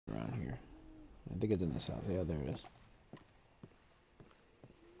I think it's in this house. Yeah, there it is.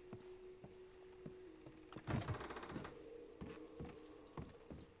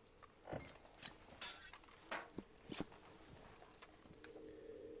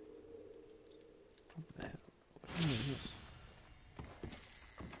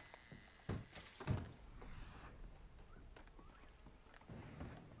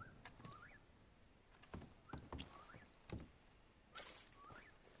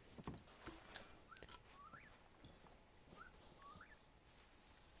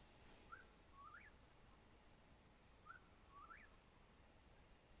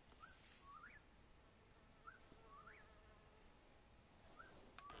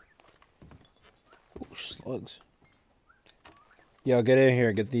 Ooh, slugs. Yo, get in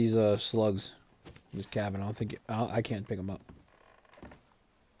here. Get these slugs. This cabin. I don't think I can't pick them up.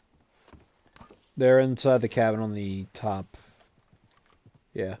 They're inside the cabin on the top.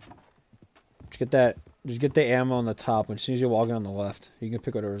 Yeah. Just get that. Just get the ammo on the top. As soon as you're walking on the left, you can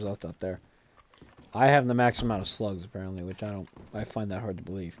pick whatever's left out there. I have the max amount of slugs apparently, which I find that hard to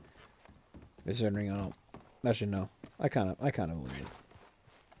believe. Considering I don't. Actually, no. I kind of believe it.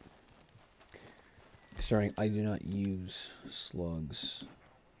 Considering I do not use slugs.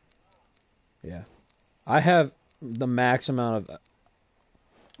 Yeah. I have the max amount of...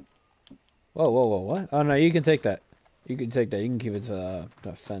 Whoa, what? Oh, no, you can take that. You can take that. You can keep it to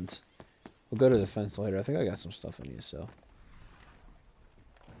the fence. We'll go to the fence later. I think I got some stuff in here, so...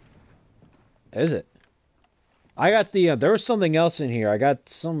 Is it? I got the... there was something else in here. I got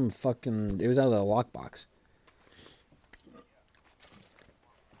some fucking... It was out of the lockbox.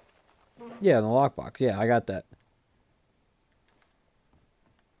 Yeah, in the lockbox. Yeah, I got that.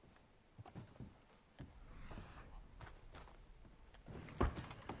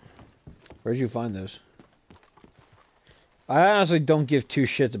 Where'd you find those? I honestly don't give two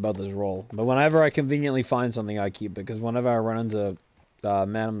shits about this roll, but whenever I conveniently find something, I keep it, because whenever I run into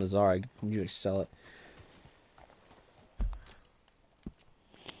Madame Nazar, I usually sell it.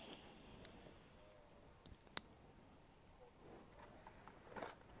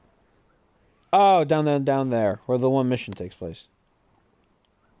 Oh, down there, where the one mission takes place.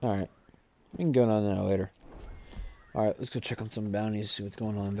 Alright. We can go down there later. Alright, let's go check on some bounties, see what's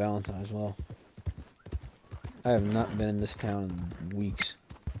going on in Valentine as well. I have not been in this town in weeks.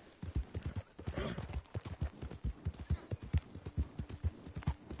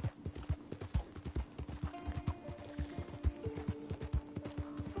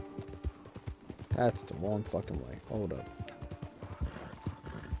 That's the wrong fucking way. Hold up.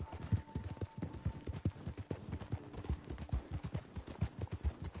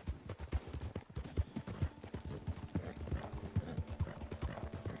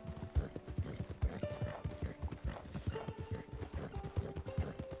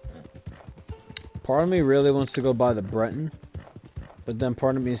 Part of me really wants to go buy the Breton, but then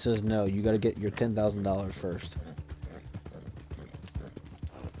part of me says no. You got to get your $10,000 first.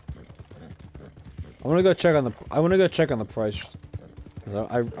 I want to go check on the price.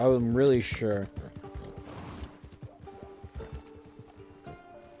 I'm really sure.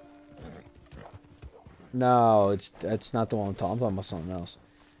 No, it's not the one I'm talking about something else.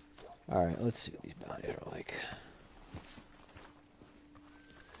 All right, let's see what these bounties are like.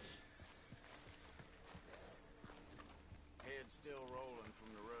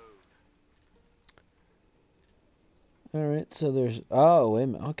 Alright, so there's... Oh, wait a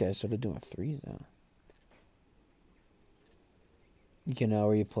minute. Okay, so they're doing threes now. You can know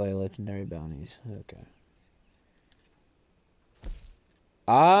where you play legendary bounties. Okay.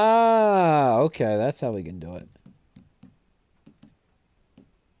 Ah, okay, that's how we can do it.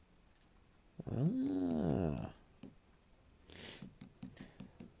 Ah.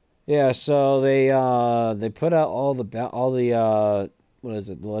 Yeah, so they put out all the what is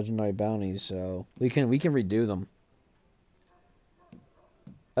it, the legendary bounties, so we can redo them.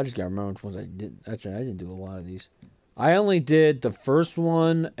 I just gotta remember which ones I did. Actually, I didn't do a lot of these. I only did the first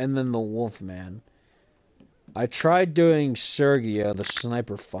one and then the Wolfman. I tried doing Sergio, the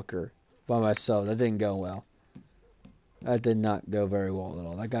sniper fucker, by myself. That didn't go well. That did not go very well at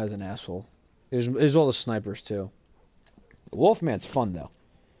all. That guy's an asshole. There's all the snipers too. The Wolfman's fun though.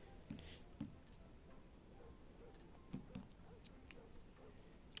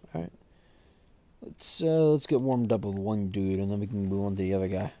 All right. Let's get warmed up with one dude, and then we can move on to the other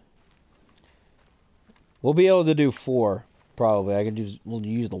guy. We'll be able to do 4, probably. We'll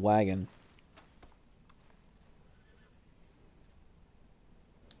use the wagon.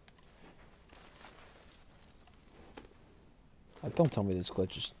 Don't tell me this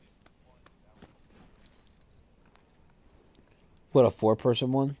glitches. What, a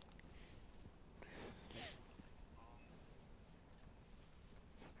 4-person one?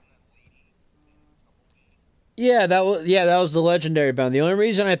 Yeah, that was the legendary bound. The only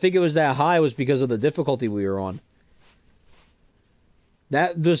reason I think it was that high was because of the difficulty we were on.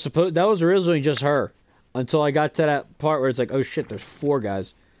 That was originally just her, until I got to that part where it's like, oh shit, there's 4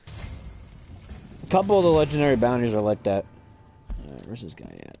 guys. A couple of the legendary bounties are like that. Alright, where's this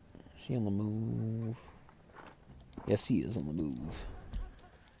guy at? Is he on the move? Yes, he is on the move.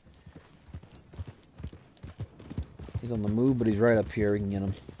 He's on the move, but he's right up here. We can get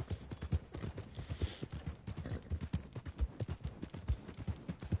him.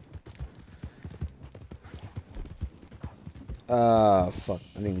 Fuck.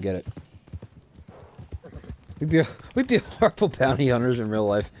 I didn't get it. We'd be horrible bounty hunters in real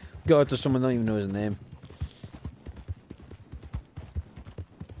life. Go after someone, don't even know his name.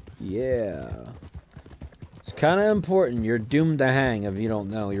 Yeah. It's kind of important. You're doomed to hang if you don't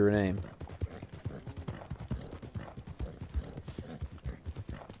know your name.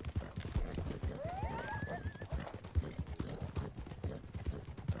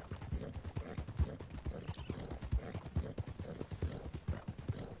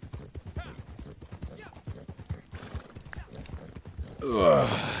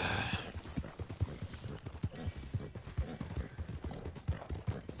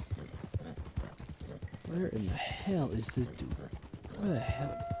 Where in the hell is this dude? Where the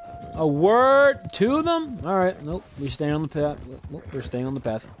hell? A word to them? Alright, nope. We staying on the path. Nope, we're staying on the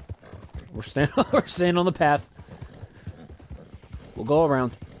path. We're staying on the path. We'll go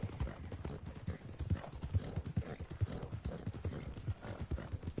around.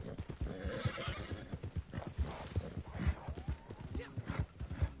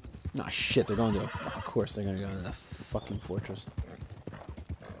 Nah, shit, they're going to... Of course they're going to go to that fucking fortress.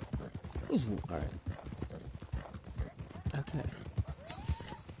 Who's... Alright. Okay.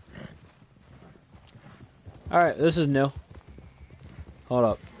 Alright, this is new. Hold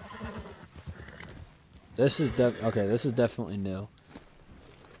up. This is okay, this is definitely new.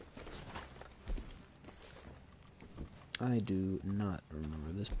 I do not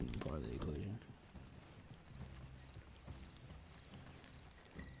remember this being part of the equation.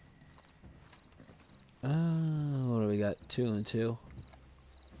 What do we got? 2 and 2?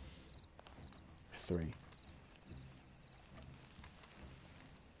 3.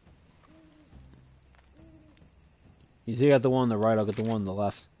 You see, I got the one on the right, I'll get the one on the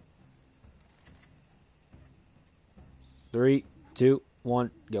left. 3, 2,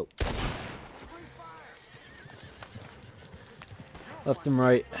 1, go. Left and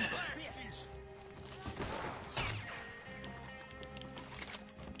right.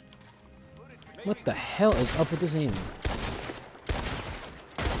 What the hell is up with this aim?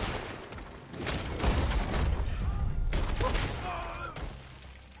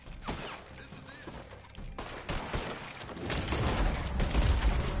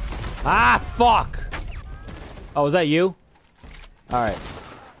 Ah, fuck! Oh, was that you? Alright.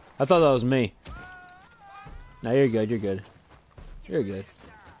 I thought that was me. No, you're good, you're good. You're good.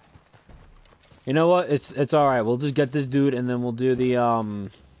 You know what? It's alright. We'll just get this dude and then we'll do the,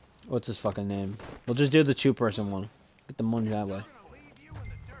 what's his fucking name? We'll just do the 2-person one. Get the money that way.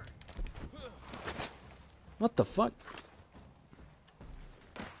 What the fuck?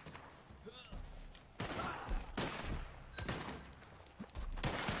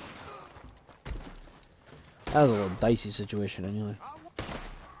 That was a little dicey situation anyway.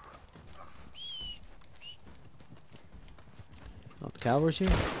 Oh, the cavalry's here?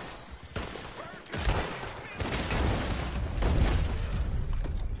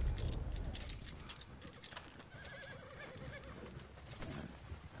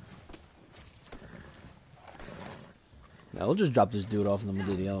 Yeah, we'll just drop this dude off and then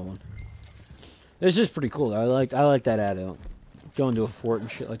we'll do the other one. This is pretty cool. I like that add-on. Go into a fort and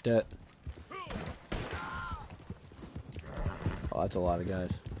shit like that. Oh, that's a lot of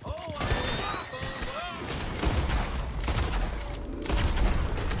guys.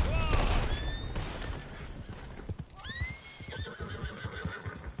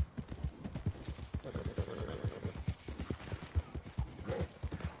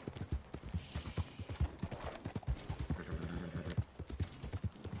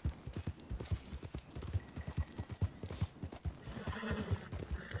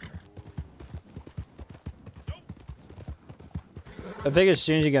 I think as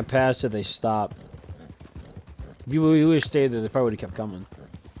soon as you get past it, they stop. If you would have stayed there, they probably would have kept coming.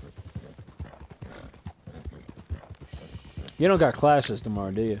 You don't got classes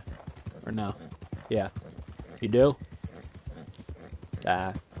tomorrow, do you? Or no? Yeah. You do?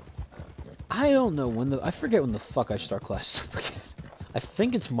 I don't know when I forget when the fuck I start classes up again. I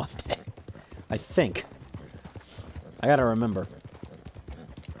think it's Monday. I think. I gotta remember.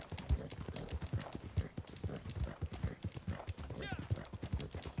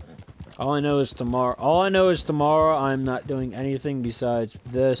 All I know is tomorrow. All I know is tomorrow I'm not doing anything besides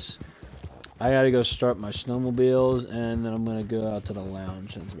this. I gotta go start my snowmobiles, and then I'm gonna go out to the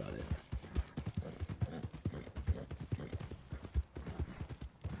lounge. That's about it.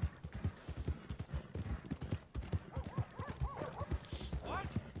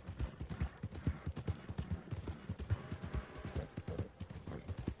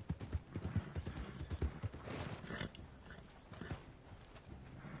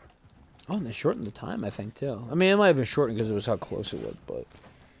 Oh, and they shortened the time, I think, too. I mean, it might have been shortened because it was how close it was, but...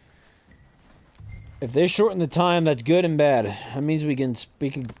 If they shorten the time, that's good and bad. That means we can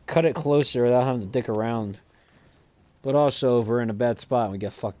cut it closer without having to dick around. But also, if we're in a bad spot and we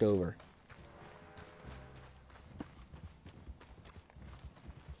get fucked over.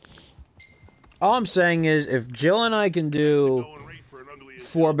 All I'm saying is, if Jill and I can do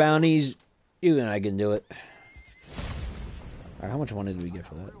 4 bounties, you and I can do it. Alright, how much money did we get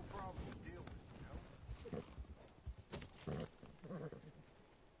for that?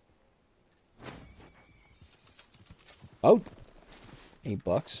 Oh,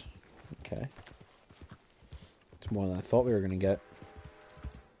 $8. Okay, it's more than I thought we were gonna get.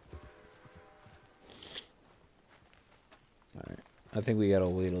 All right, I think we gotta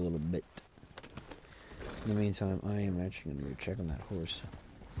wait a little bit. In the meantime, I am actually gonna go check on that horse.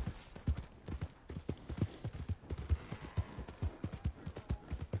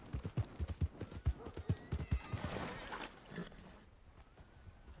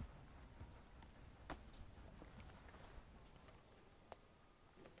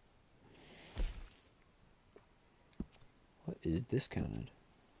 Is discounted?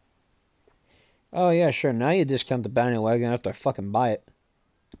 Oh yeah, sure. Now you discount the bounty wagon after I fucking buy it.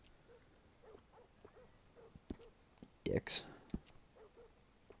 Dicks.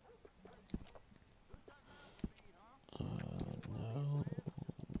 No.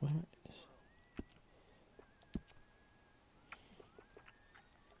 Where is...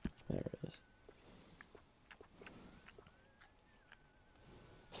 There it is.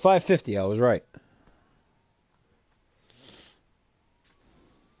 $5.50. I was right.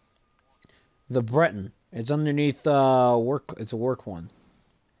 The Breton. It's underneath work. It's a work one.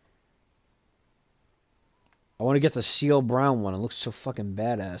 I want to get the seal brown one. It looks so fucking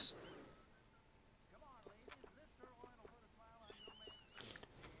badass.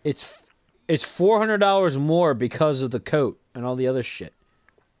 It's $400 more because of the coat and all the other shit.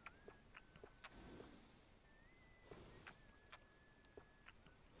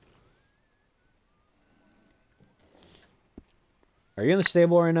 Are you in the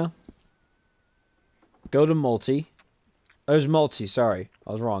stable right now? Go to multi. It was multi, sorry.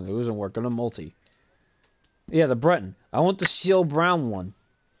 I was wrong. It wasn't work. Go to multi. Yeah, the Breton. I want the seal brown one.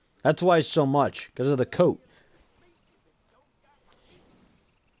 That's why it's so much. Because of the coat.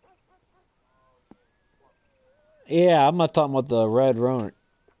 Yeah, I'm not talking about the red roan.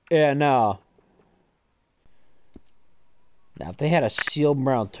 Yeah, no. Now, if they had a seal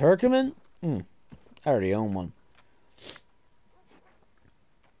brown Turkmen, I already own one.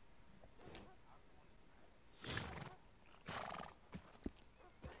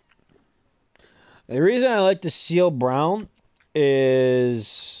 The reason I like the seal brown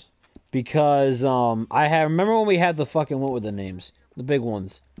is because I remember when we had the fucking, what were the names? The big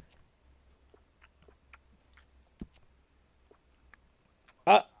ones.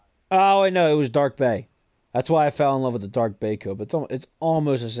 Oh, I know, it was Dark Bay. That's why I fell in love with the Dark Bay coat. But it's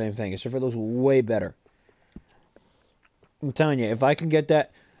almost the same thing, except for it looks way better. I'm telling you, if I can get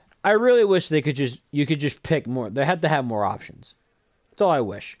that, I really wish you could just pick more. They had to have more options. That's all I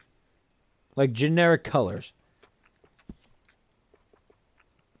wish. Like generic colors.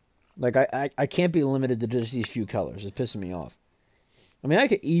 Like I can't be limited to just these few colors. It's pissing me off. I mean, I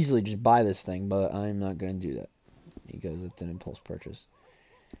could easily just buy this thing, but I'm not going to do that because it's an impulse purchase.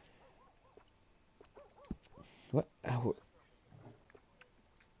 What? Oh.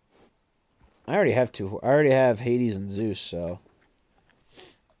 I already have two. I already have Hades and Zeus, so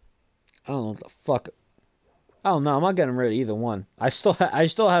I don't know what the fuck. Oh no, I'm not getting rid of either one. I still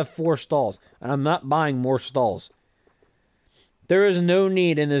have 4 stalls, and I'm not buying more stalls. There is no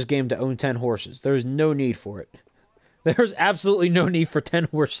need in this game to own 10 horses. There is no need for it. There's absolutely no need for 10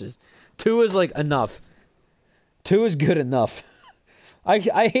 horses. 2 is like enough. 2 is good enough. I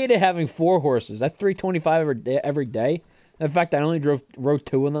hated having 4 horses. That's $325 every day. In fact, I only rode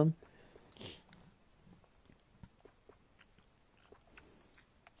 2 of them.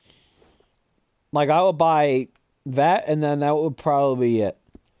 Like, I would buy that, and then that would probably be it.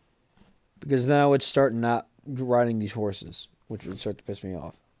 Because then I would start not riding these horses, which would start to piss me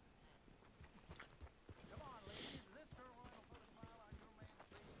off.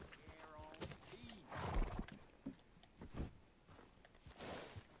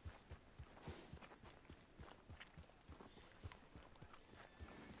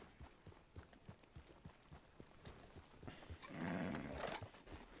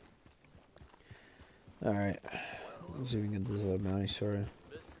 Alright. Let's see if we can get this other bounty sorted.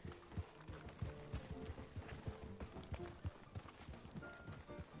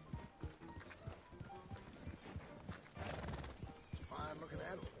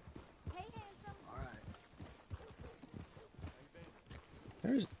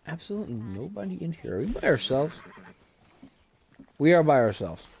 There's absolutely nobody in here. Are we by ourselves? We are by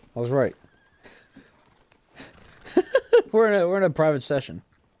ourselves. I was right. we're in a private session,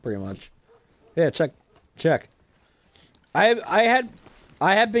 pretty much. Yeah, check. I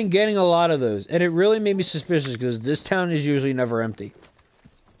have been getting a lot of those, and it really made me suspicious because this town is usually never empty.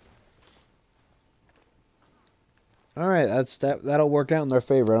 All right, that'll work out in their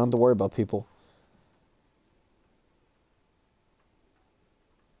favor. I don't have to worry about people.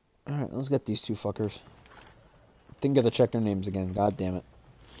 All right, let's get these two fuckers. Didn't get to check their names again. God damn it.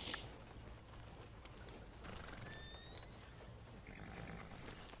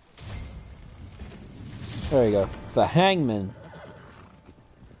 There you go. The Hangman.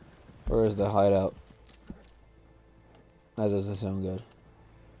 Where is the hideout? That doesn't sound good.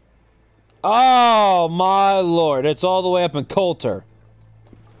 Oh my lord! It's all the way up in Coulter.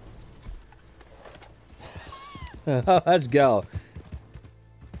 Let's go.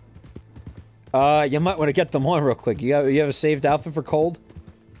 You might want to get them on real quick. You have a saved outfit for cold?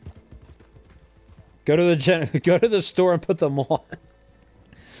 Go to the store and put them on.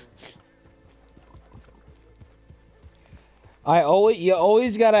 You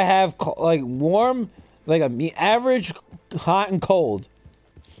always gotta have like warm, like a average, hot and cold,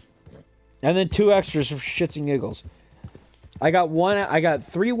 and then 2 extras for shits and giggles. I got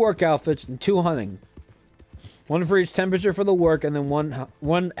 3 work outfits and 2 hunting. 1 for each temperature for the work, and then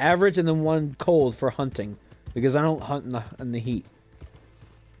one average, and then 1 cold for hunting, because I don't hunt in the heat.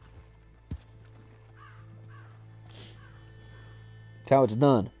 That's how it's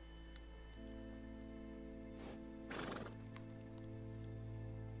done.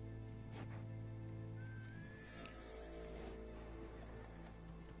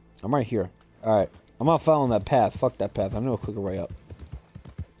 I'm right here. Alright. I'm not following that path. Fuck that path. I know a quicker way up.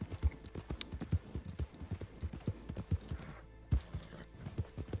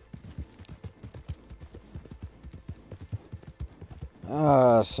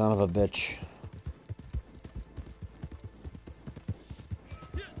 Ah, son of a bitch.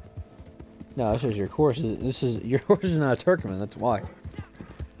 No, this is your horse. Your horse is not a Turkmen. That's why.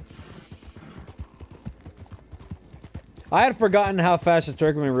 I had forgotten how fast a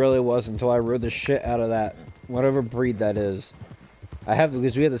Turkmen really was until I rode the shit out of that, whatever breed that is. I have,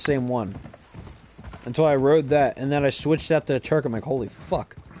 because we had the same one. Until I rode that, and then I switched out to a Turk. I'm like, holy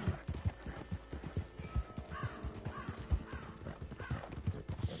fuck.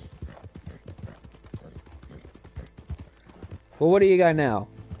 Well, what do you got now?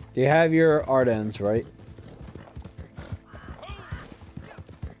 You have your Ardennes, right?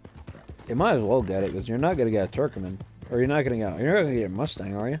 You might as well get it, because you're not going to get a Turkmen. Or you're not going to get a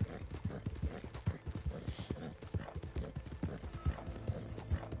Mustang, are you?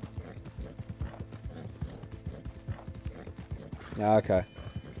 Okay.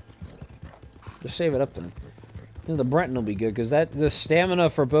 Just save it up then. You know, the Brenton will be good, because the stamina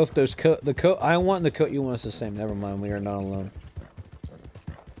for both those I want the coat you want is the same. Never mind, we are not alone.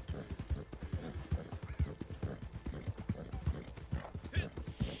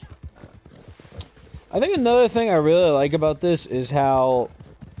 I think another thing I really like about this is how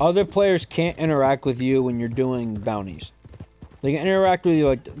other players can't interact with you when you're doing bounties. They can interact with you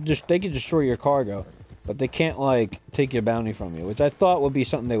like they can destroy your cargo, but they can't like take your bounty from you, which I thought would be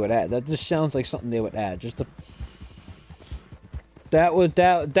something they would add. That just sounds like something they would add.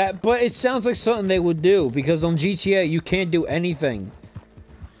 But it sounds like something they would do, because on GTA you can't do anything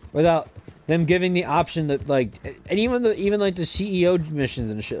without them giving the option that, like, and even like the CEO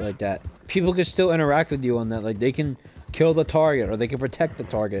missions and shit like that, people can still interact with you on that. Like, they can kill the target, or they can protect the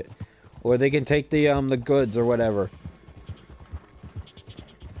target, or they can take the goods or whatever.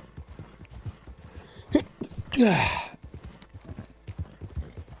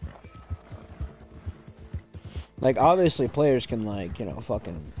 Like, obviously players can, like, you know,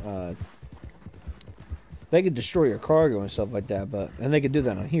 fucking they could destroy your cargo and stuff like that, and they could do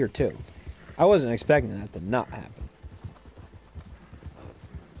that on here too. I wasn't expecting that to not happen.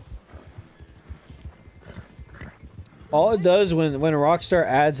 All it does when Rockstar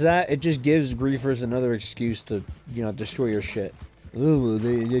adds that, it just gives griefers another excuse to, you know, destroy your shit. Ooh,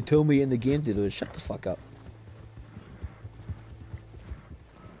 they told me in the game to do it. Shut the fuck up.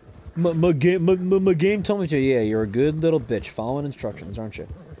 My game told me to. Yeah, you're a good little bitch following instructions, aren't you?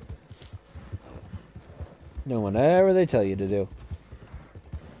 Doing whatever they tell you to do.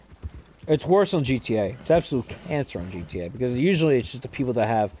 It's worse on GTA. It's absolute cancer on GTA because usually it's just the people that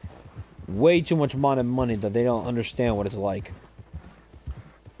have way too much money that they don't understand what it's like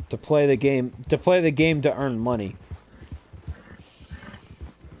to play the game. To earn money.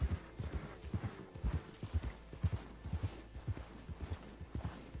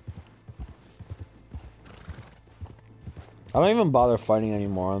 I don't even bother fighting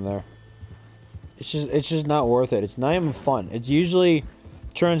anymore on there. It's just not worth it. It's not even fun. It's usually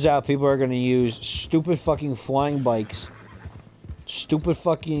turns out people are gonna use stupid fucking flying bikes, stupid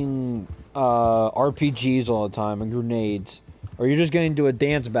fucking RPGs all the time, and grenades, or you're just getting into a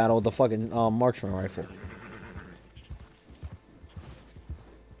dance battle with a fucking marksman rifle.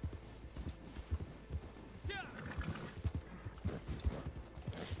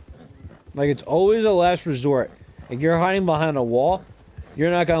 Like, it's always a last resort. If you're hiding behind a wall,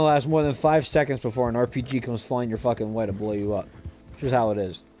 you're not gonna last more than 5 seconds before an RPG comes flying your fucking way to blow you up. It's just how it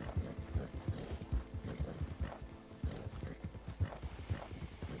is.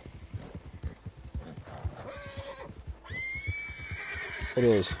 It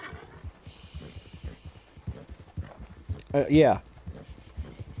is. Yeah.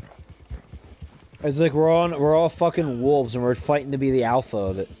 It's like we're all fucking wolves and we're fighting to be the alpha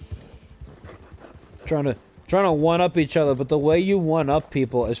of it. Trying to one-up each other, but the way you one-up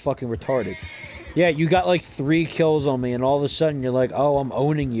people is fucking retarded. Yeah, you got like 3 kills on me, and all of a sudden you're like, "Oh, I'm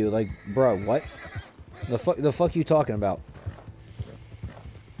owning you." Like, bro, what? The fuck you talking about?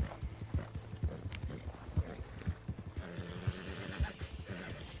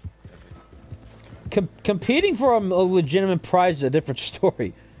 Competing for a legitimate prize is a different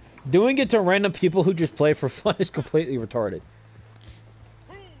story. Doing it to random people who just play for fun is completely retarded.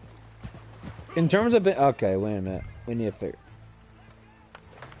 In terms of... Okay, wait a minute. We need to figure...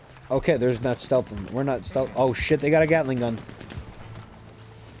 Okay, there's not stealth. We're not stealth... Oh shit, they got a Gatling gun.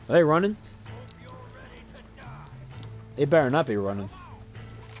 Are they running? They better not be running.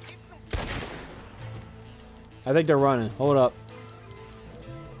 I think they're running. Hold up.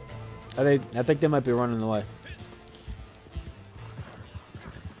 I think they might be running away.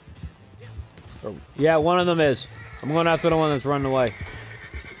 Oh, yeah, one of them is. I'm going after the one that's running away.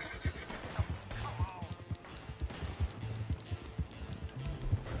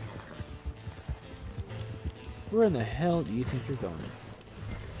 Where in the hell do you think you're going?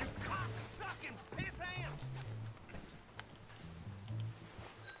 You cocksucking piss hand!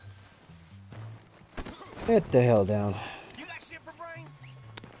 Get the hell down. You got shit for brain?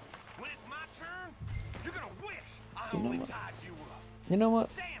 When it's my turn, you're gonna wish I only tied you up. You know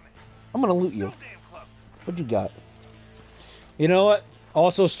what? Damn it! I'm gonna loot you. So damn close. What you got? You know what?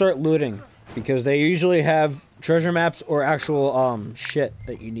 Also start looting, because they usually have treasure maps or actual shit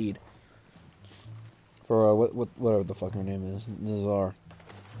that you need. For whatever the fuck her name is, Nazar,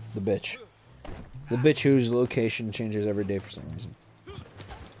 the bitch whose location changes every day for some reason.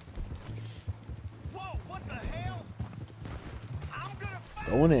 Whoa! What the hell? I'm gonna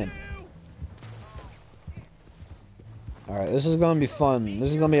Going in. All right, this is gonna be fun.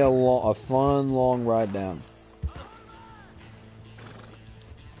 This is gonna be a fun long ride down.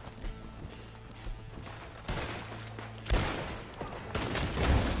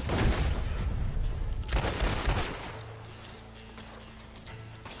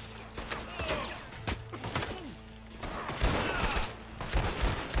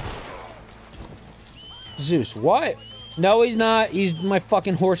 Zeus, what? No, he's not. My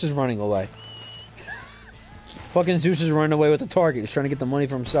fucking horse is running away. Fucking Zeus is running away with the target. He's trying to get the money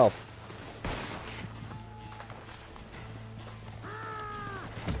for himself.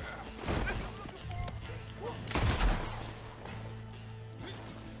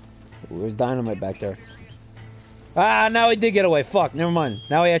 Ooh, there's dynamite back there. Ah, now he did get away. Fuck, never mind.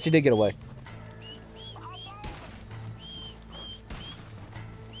 Now he actually did get away.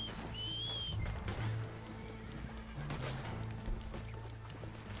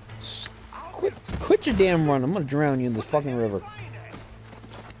 Quit your damn run. I'm gonna drown you in this fucking river.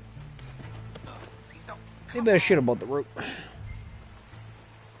 Maybe I should have bought the rope.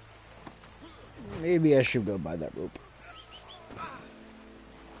 Maybe I should go buy that rope.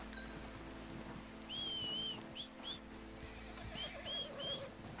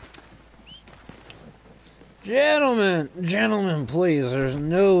 Gentlemen, please. There's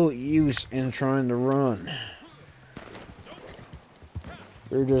no use in trying to run.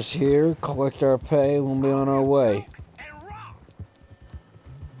 We're just here, collect our pay, we'll be on our way.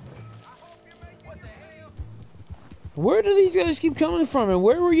 Where do these guys keep coming from, and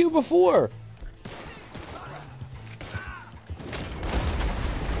where were you before?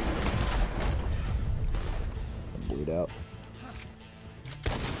 Bleed out.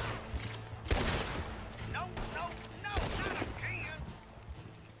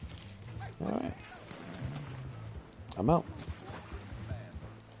 Alright. I'm out.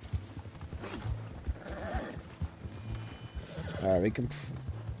 Alright, we can...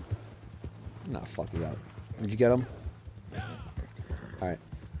 Nah, fuck you out. Did you get him? Alright.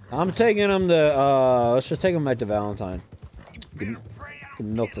 I'm taking him to, let's just take him back to Valentine. Can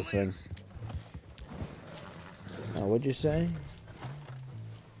milk this thing. What'd you say?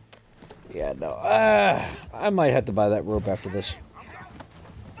 Yeah, no. I might have to buy that rope after this.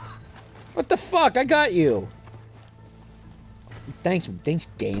 What the fuck? I got you. Thanks,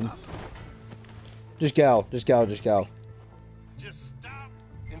 game. Just go. Just go. Just stop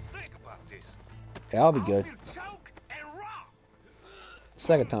and think about this. Yeah, I'll be good. You choke and rock.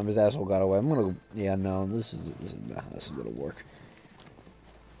 Second time his asshole got away. I'm gonna. Yeah, no. This is gonna work.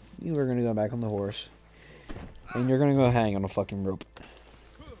 You are gonna go back on the horse, and you're gonna go hang on a fucking rope.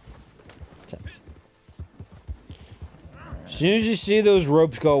 As soon as you see those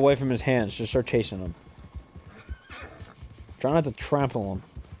ropes go away from his hands, just start chasing them. Try not to trample them.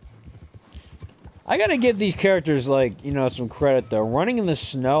 I gotta give these characters, like, you know, some credit though. Running in the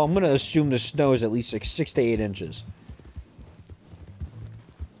snow, I'm gonna assume the snow is at least like 6 to 8 inches.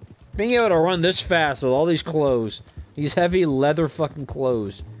 Being able to run this fast with all these clothes, these heavy leather fucking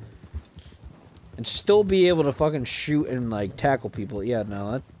clothes, and still be able to fucking shoot and like tackle people. Yeah,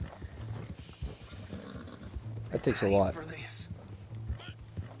 no, that takes a lot.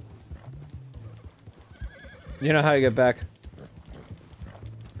 You know how you get back?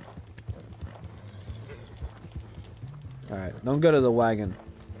 Alright, don't go to the wagon.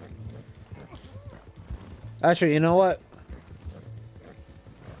 Actually, you know what?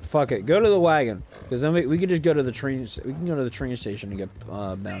 Fuck it, go to the wagon. Because then we could just go to the train. We can go to the train station and get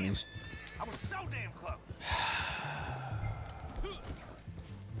bounties. I was so damn close.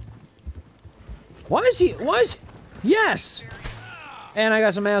 Why is he? Yes! And I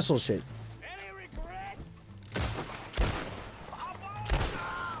got some asshole shit.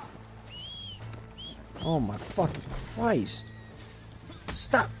 Oh my fucking Christ.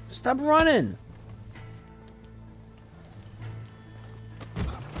 Stop running.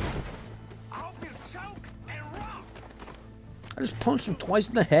 I hope you choke and rock. I just punched him twice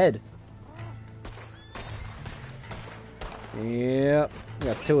in the head. Yep, we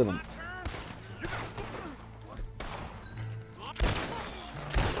got 2 of them.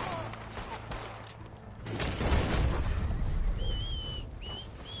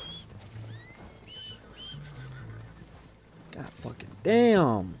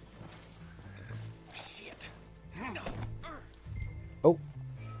 Damn. Shit. Oh.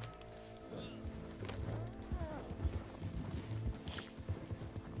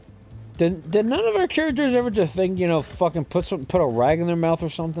 Did none of our characters ever just think, you know, fucking put a rag in their mouth or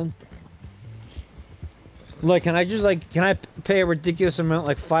something? Like, can I pay a ridiculous amount,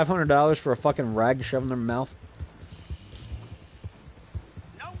 like $500 for a fucking rag to shove in their mouth?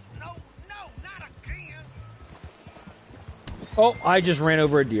 Oh, I just ran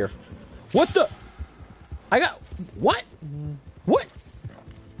over a deer. What the? What? What?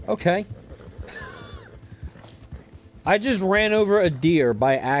 Okay. I just ran over a deer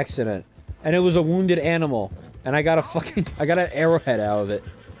by accident, and it was a wounded animal, and I got an arrowhead out of it.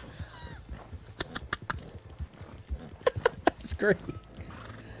 That's great.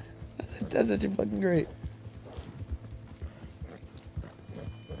 That's actually fucking great.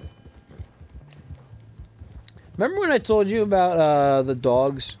 Remember when I told you about the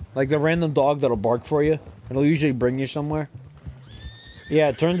dogs? Like the random dog that'll bark for you? It'll usually bring you somewhere? Yeah,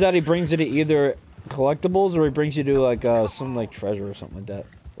 it turns out he brings you to either collectibles or he brings you to like some like treasure or something like that.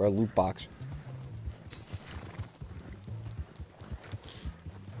 Or a loot box.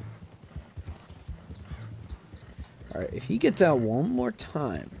 Alright, if he gets out one more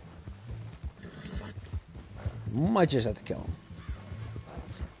time, we might just have to kill him.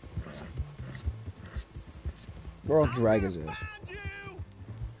 Or I'll drag his ass.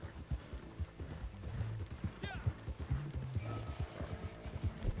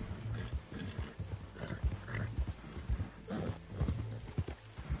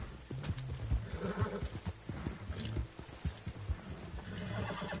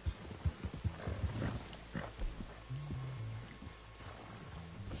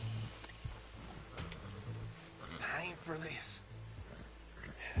 I ain't for this.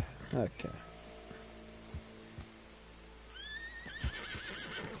 Okay.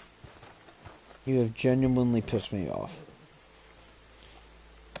 You have genuinely pissed me off.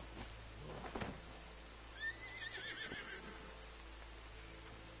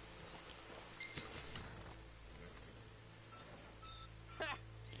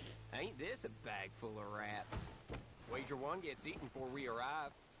 Ain't this a bag full of rats? Wager one gets eaten before we arrive.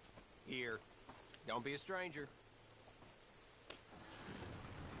 Here. Don't be a stranger.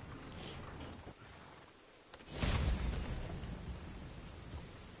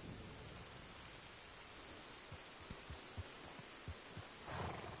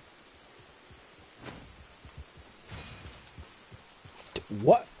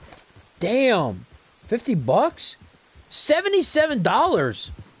 What? Damn. $50?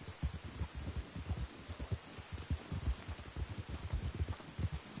 $77.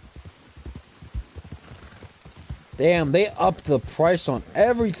 Damn, they upped the price on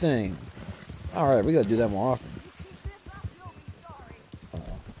everything. Alright, we gotta do that more often. Oh,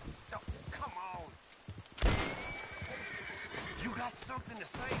 come on. You got something to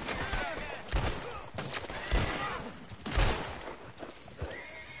say?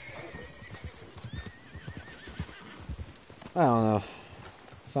 I don't know.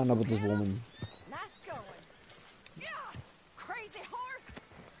 Found out with this woman. Nice going. Yeah, crazy horse.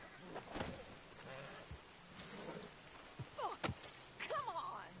 Oh, come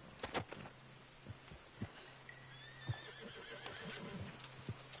on.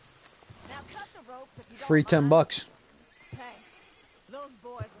 Now cut the ropes if you don't Free $10. mind. Thanks. Those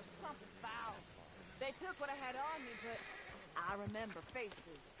boys were something foul. They took what I had on me, but I remember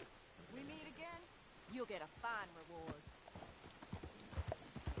faces. We meet again, you'll get a fine reward.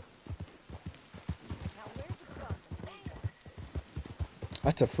 Now where's the gun?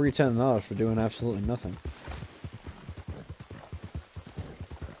 That's a free $10 for doing absolutely nothing.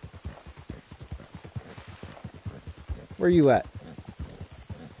 Where you at?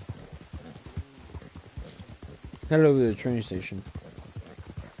 Head over to the train station.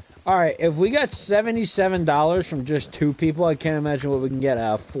 Alright, if we got $77 from just 2 people, I can't imagine what we can get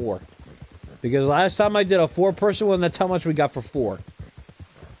out of 4. Because last time I did a 4-person one, that's how much we got for 4.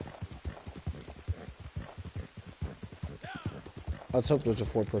 Let's hope there's a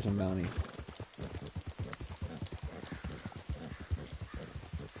 4-person bounty.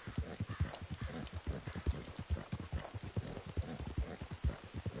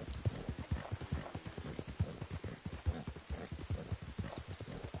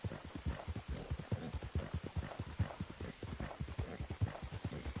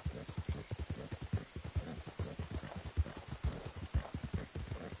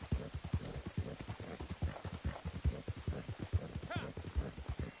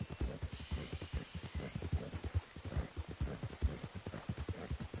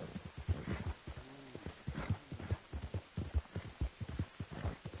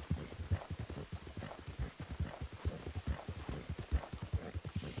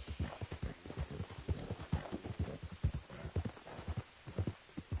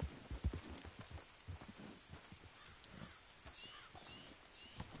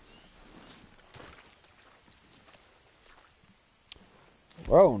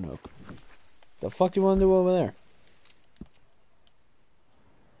 Roanoke. The fuck do you want to do over there?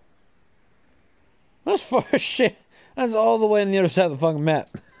 That's far as shit. That's all the way on the other side of the fucking map.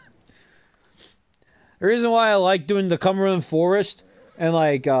 The reason why I like doing the Cumberland Forest and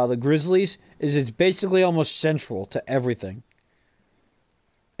like the Grizzlies is it's basically almost central to everything.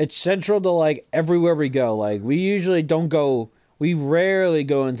 It's central to like everywhere we go. Like we usually don't go. We rarely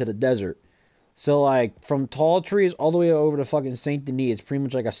go into the desert. So, like, from Tall Trees all the way over to fucking Saint Denis, it's pretty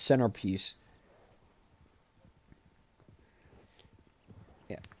much like a centerpiece.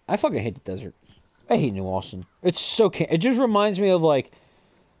 Yeah. I fucking hate the desert. I hate New Austin. It's so... It just reminds me of, like,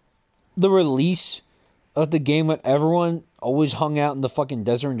 the release of the game when everyone always hung out in the fucking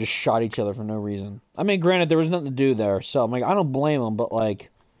desert and just shot each other for no reason. I mean, granted, there was nothing to do there, so, I'm like, I don't blame them, but,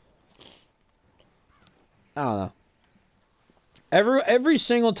 like... I don't know. Every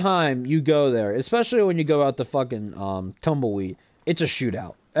single time you go there, especially when you go out to fucking Tumbleweed, it's a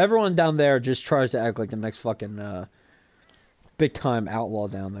shootout. Everyone down there just tries to act like the next fucking big time outlaw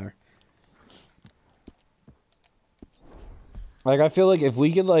down there. Like I feel like if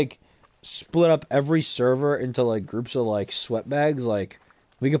we could like split up every server into like groups of like sweatbags, like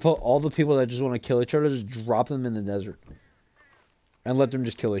we could put all the people that just want to kill each other, just drop them in the desert and let them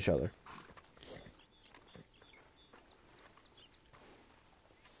just kill each other.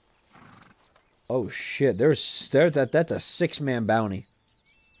 Oh shit, there's that's a 6-man bounty.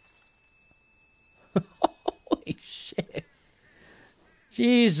 Holy shit.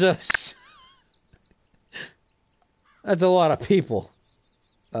 Jesus. That's a lot of people.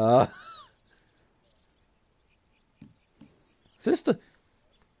 Is this the...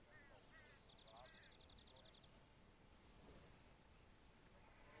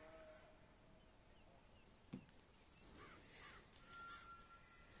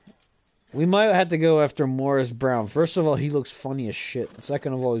 We might have to go after Morris Brown. First of all, he looks funny as shit.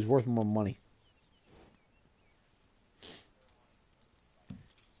 Second of all, he's worth more money.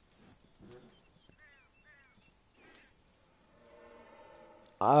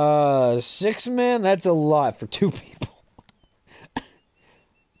 Six man? That's a lot for two people.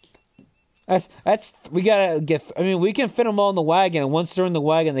 That's we gotta get. I mean, we can fit them all in the wagon. And once they're in the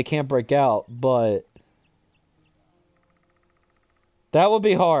wagon, they can't break out. But that would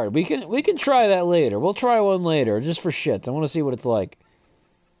be hard. We can try that later. We'll try one later, just for shits. I want to see what it's like.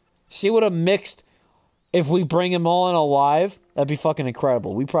 See what a mixed. If we bring them all in alive, that'd be fucking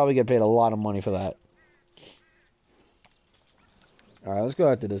incredible. We probably get paid a lot of money for that. All right, let's go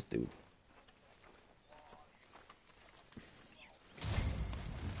after this dude.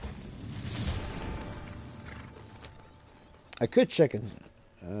 I could check it.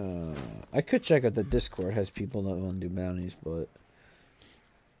 I could check out the Discord. Has people that want to do bounties, but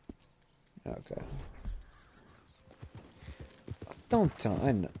okay. Don't tell.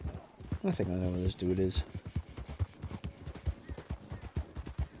 I know. I think I know where this dude is.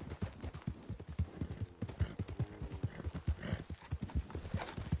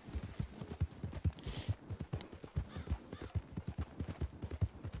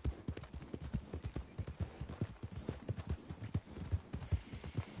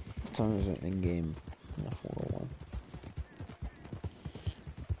 What time is it in game? 401.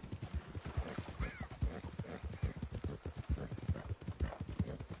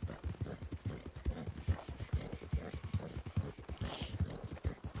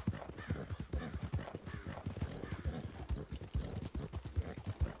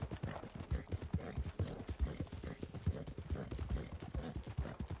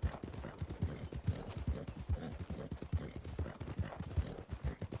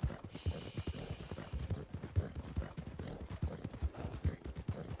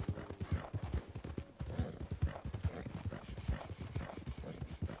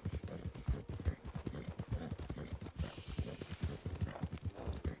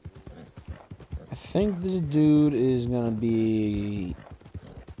 I think this dude is gonna be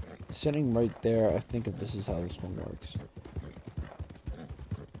sitting right there. I think if this is how this one works.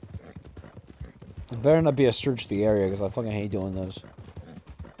 It better not be a search the area, because I fucking hate doing those.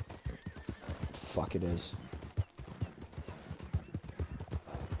 Fuck it is.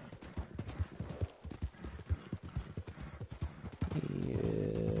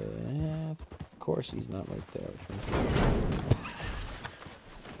 Yeah, of course he's not right there.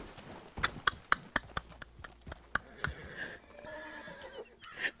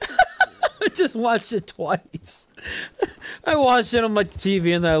 I just watched it twice. I watched it on my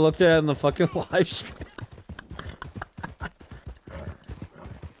TV and then I looked at it on the fucking live stream.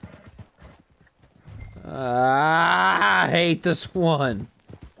 I hate this one.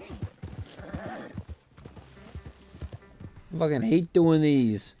 I fucking hate doing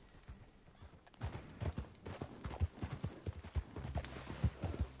these.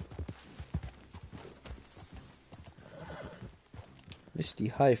 Misty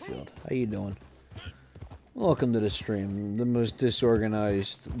Highfield, how you doing? Welcome to the stream. The most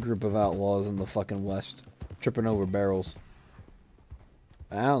disorganized group of outlaws in the fucking West. Tripping over barrels.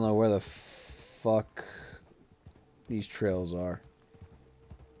 I don't know where the fuck these trails are.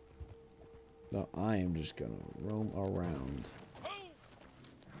 So I am just gonna roam around.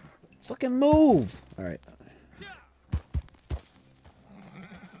 Fucking move! Alright.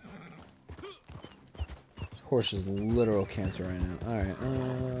 Horse is literal cancer right now. Alright,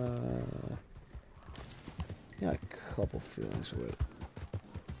 got a couple feelings with it.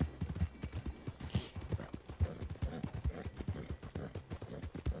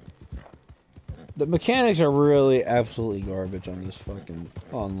 The mechanics are really absolutely garbage on this fucking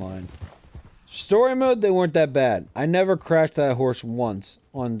online. Story mode, they weren't that bad. I never crashed that horse once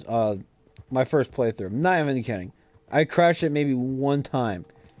on my first playthrough. I'm not even kidding. I crashed it maybe one time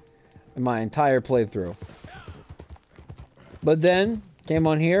in my entire playthrough. But then, came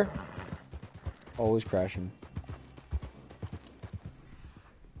on here, always crashing.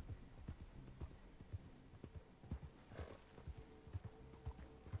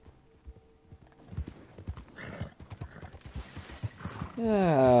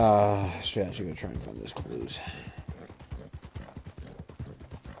 Shit, I should go try and find those clues.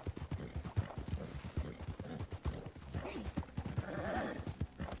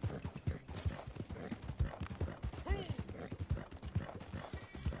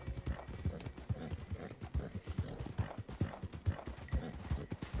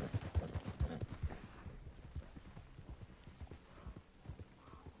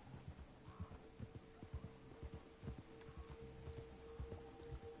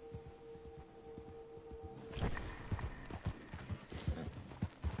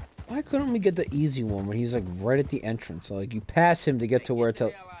 Why couldn't we get the easy one when he's like right at the entrance? So, like you pass him to get to where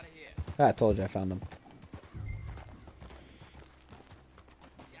to. Ah, I told you I found him.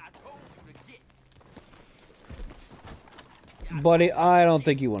 Buddy, I don't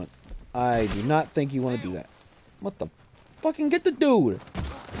think you want to. I do not think you want to do that. What the? Fucking get the dude!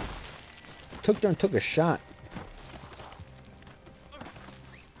 Took there and took a shot.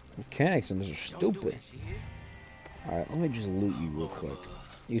 Mechanics in this are stupid. Alright, let me just loot you real quick.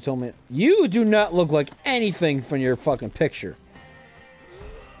 You told me... You do not look like anything from your fucking picture.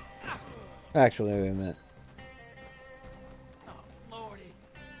 Actually, wait a minute.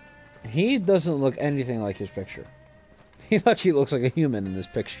 He doesn't look anything like his picture. He actually looks like a human in this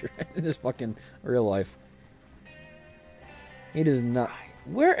picture. In this fucking real life. He does not...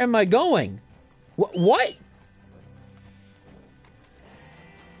 Where am I going? What?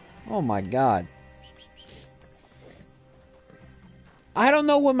 Oh my god. I don't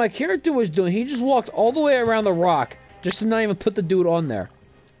know what my character was doing. He just walked all the way around the rock just to not even put the dude on there.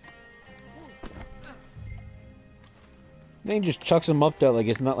 Then he just chucks him up there like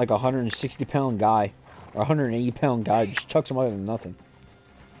it's not like a 160-pound guy. Or a 180-pound guy. Just chucks him out of nothing.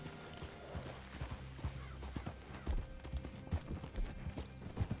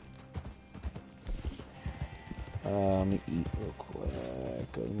 Let me eat real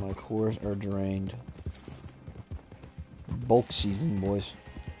quick, because my cores are drained. Bulk season, boys.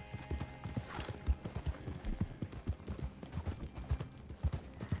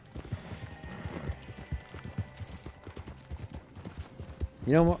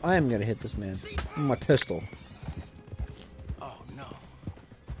 You know what? I am gonna hit this man with my pistol. Oh no.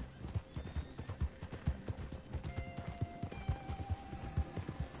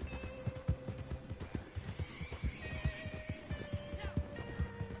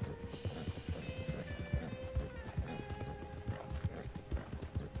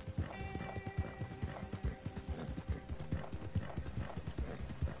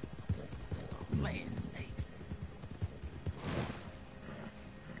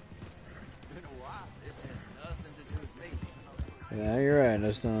 Yeah, you're right.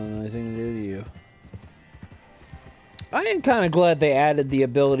 That's not anything to do with you. I am kind of glad they added the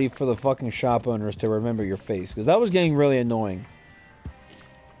ability for the fucking shop owners to remember your face, because that was getting really annoying.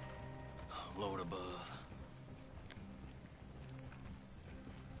 Lord above.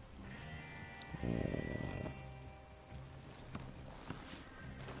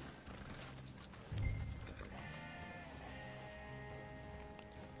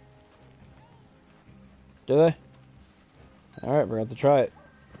 Do they? Alright, we're going to try it.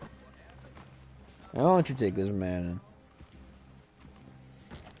 Now, why don't you take this man in?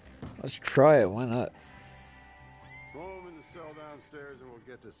 Let's try it, why not? Throw him in the cell downstairs and we'll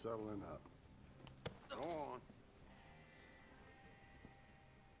get to settling up. Go on.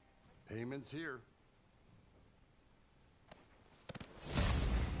 Payment's here.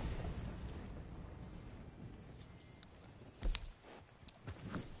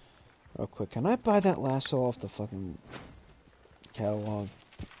 Real quick, can I buy that lasso off the fucking catalog?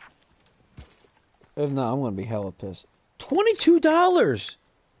 If not, I'm gonna be hella pissed. $22!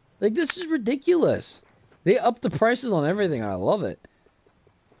 Like, this is ridiculous. They upped the prices on everything. I love it.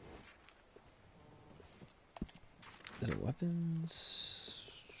 Is it weapons?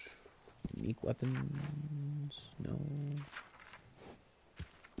 Unique weapons? No.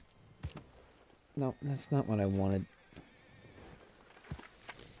 No, that's not what I wanted.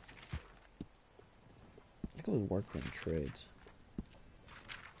 I think it was workman trades.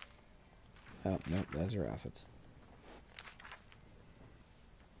 Oh, nope, that's her outfits.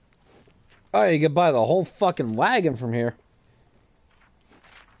 Oh, you can buy the whole fucking wagon from here.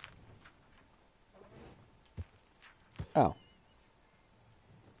 Oh.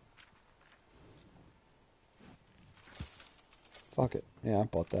 Fuck it. Yeah, I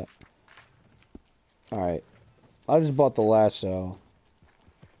bought that. Alright. I just bought the lasso.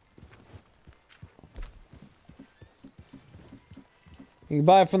 You can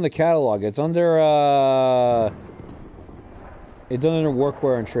buy it from the catalog. It's under, it's under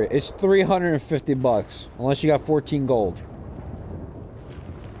workwear and trade. It's $350, unless you got 14 gold.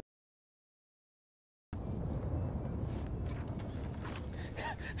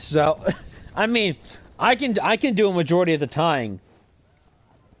 So, I mean, I can do a majority of the time.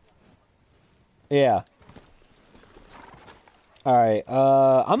 Yeah. Alright,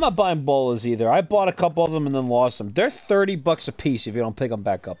 I'm not buying bolas either. I bought a couple of them and then lost them. They're $30 a piece if you don't pick them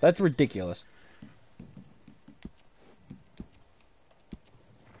back up. That's ridiculous.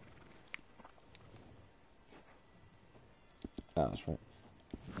 Oh, that's right.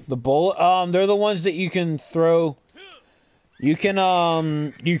 The bola, they're the ones that you can throw. You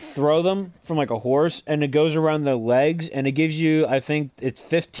can, you throw them from like a horse, and it goes around their legs, and it gives you, I think, it's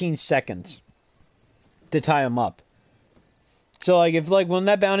 15 seconds to tie them up. So, like, if, like, when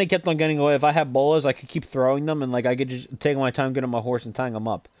that bounty kept on getting away, if I had bolas, I could keep throwing them, and, like, I could just take my time getting on my horse and tying them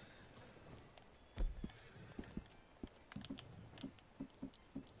up.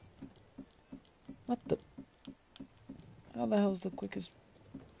 What the? How the hell's the quickest?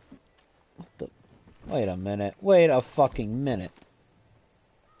 What the? Wait a minute. Wait a fucking minute.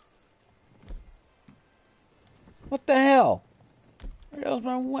 What the hell? Where the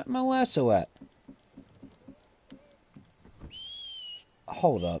hell's my lasso at?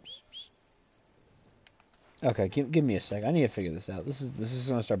 Hold up. Okay, give me a sec. I need to figure this out. This is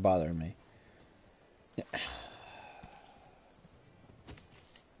gonna start bothering me. Yeah.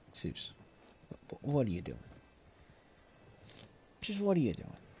 Zeus, what are you doing? Just what are you doing?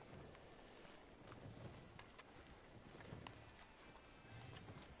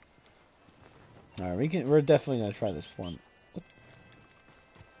 All right, we're definitely gonna try this form. What?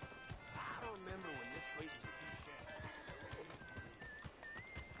 I remember when this place was a few shacks.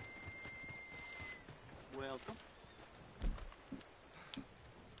 Welcome.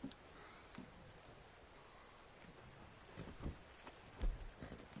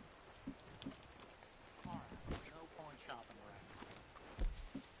 No point shopping around.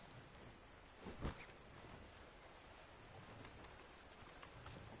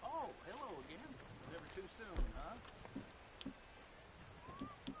 Oh, hello again. Never too soon, huh?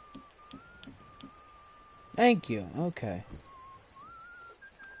 Thank you. Okay.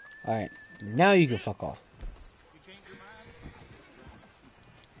 All right. Now you can fuck off. You change your mind?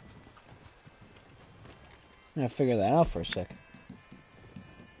 I'm gonna figure that out for a sec.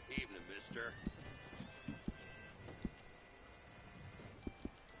 Evening, mister.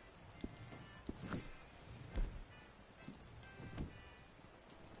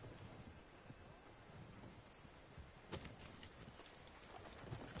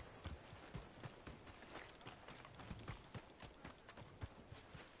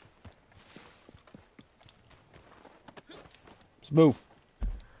 Let's move.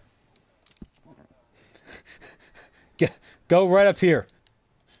 Go right up here.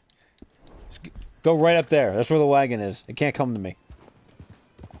 Go right up there. That's where the wagon is. It can't come to me.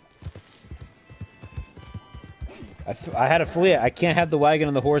 I had to flee it. I can't have the wagon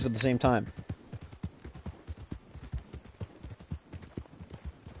and the horse at the same time.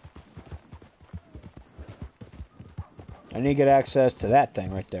 I need to get access to that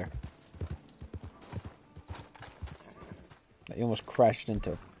thing right there. That you almost crashed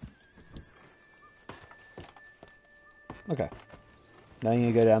into. Okay. Now you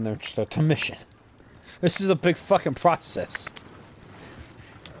need to go down there and start the mission. This is a big fucking process.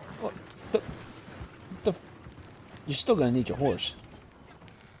 What the you're still gonna need your horse.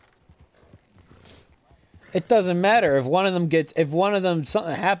 It doesn't matter if one of them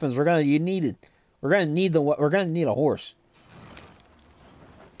something happens, we're gonna need a horse.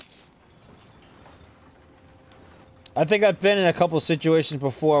 I think I've been in a couple of situations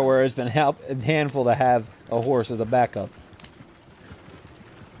before where it's been handful to have a horse as a backup.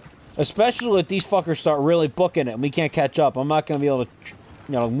 Especially if these fuckers start really booking it and we can't catch up. I'm not going to be able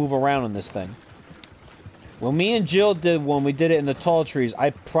to, move around on this thing. When me and Jill when we did it in the tall trees, I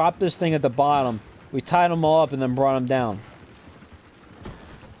propped this thing at the bottom. We tied them all up and then brought them down.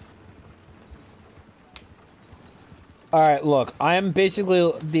 Alright, look. I am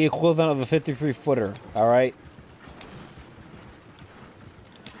basically the equivalent of a 53-footer, alright?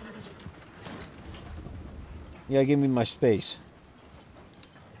 You gotta give me my space.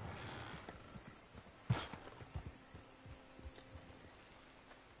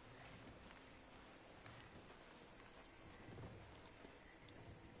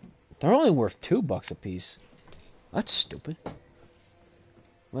 They're only worth $2 a piece. That's stupid.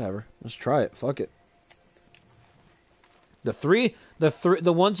 Whatever. Let's try it. Fuck it. The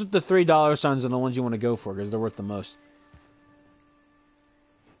ones with the $3 signs are the ones you want to go for because they're worth the most.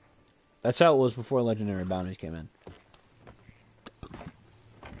 That's how it was before Legendary Bounties came in.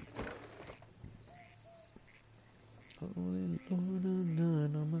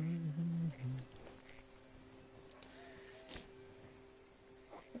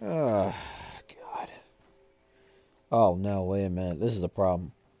 Oh, God. Oh, no, wait a minute. This is a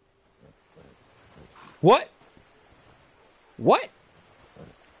problem. What? What?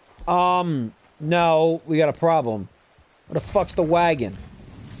 No, we got a problem. Where the fuck's the wagon?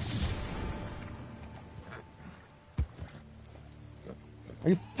 Are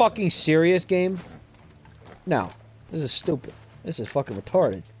you fucking serious, game? No. This is stupid. This is fucking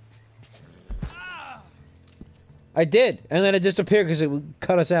retarded. I did, and then it disappeared because it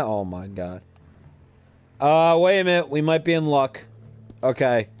cut us out. Oh my god. Wait a minute. We might be in luck.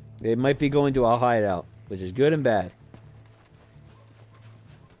 Okay. It might be going to a hideout, which is good and bad.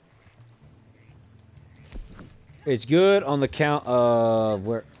 It's good on the count of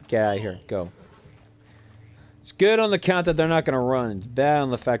where. Get out of here. Go. It's good on the count that they're not going to run. It's bad on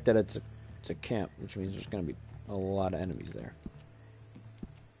the fact that it's a camp, which means there's going to be a lot of enemies there.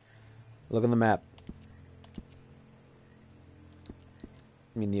 Look on the map.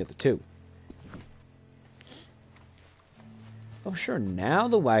 I mean the other two. Oh sure, now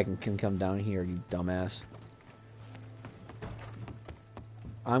the wagon can come down here, you dumbass.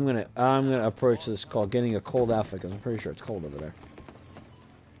 I'm gonna approach this called getting a cold outfit because I'm pretty sure it's cold over there.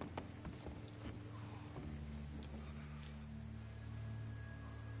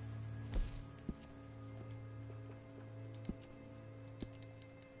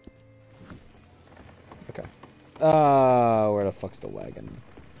 Okay. Where the fuck's the wagon?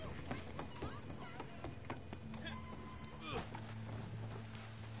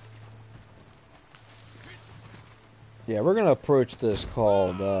 Yeah, we're gonna approach this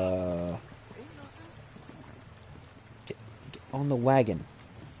called, get on the wagon.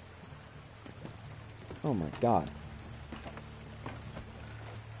 Oh my god.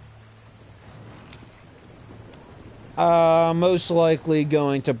 Most likely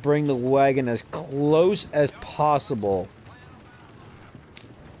going to bring the wagon as close as possible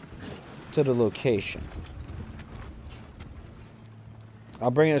to the location.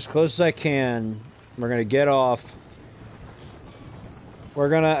 I'll bring it as close as I can. We're gonna get off. We're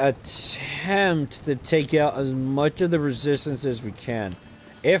gonna attempt to take out as much of the resistance as we can.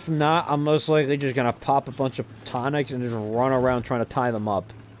 If not, I'm most likely just gonna pop a bunch of tonics and just run around trying to tie them up.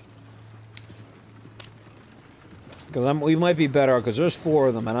 Because we might be better because there's 4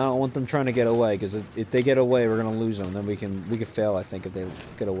 of them, and I don't want them trying to get away. Because if they get away, we're gonna lose them. Then we can fail, I think, if they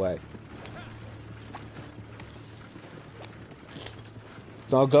get away.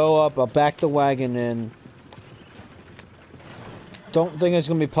 So I'll go up. I'll back the wagon in. Don't think it's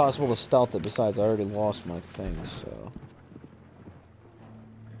gonna be possible to stealth it. Besides, I already lost my thing, so.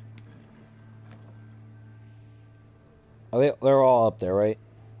 They're all up there, right?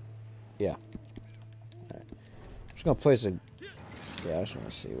 Yeah. Alright. I'm just gonna place a. Yeah, I just want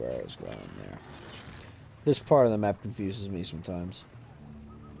to see where I was going there. This part of the map confuses me sometimes.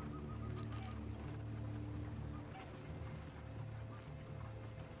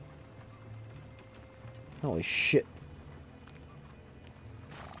 Holy shit.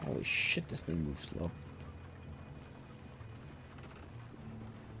 Holy shit, this thing moves slow.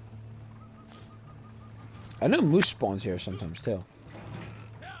 I know moose spawns here sometimes too.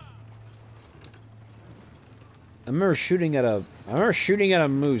 I remember shooting at a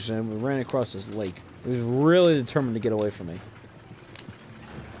moose and we ran across this lake. It was really determined to get away from me.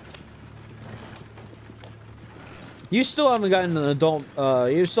 You still haven't gotten an adult,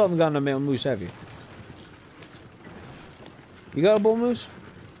 you still haven't gotten a male moose, have you? You got a bull moose?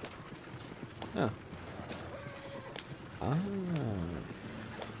 Oh. Ah.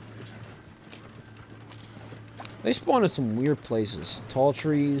 They spawn in some weird places. Tall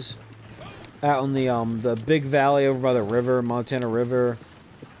trees. Out in the big valley over by the river, Montana River.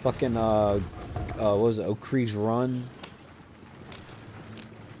 Fucking, what was it, Oak Creek's Run.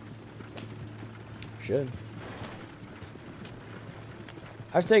 Should.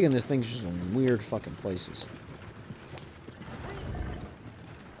 I've taken this thing to some weird fucking places.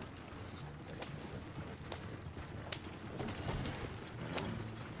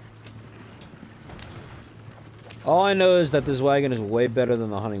 All I know is that this wagon is way better than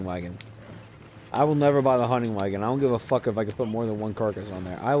the hunting wagon. I will never buy the hunting wagon. I don't give a fuck if I can put more than 1 carcass on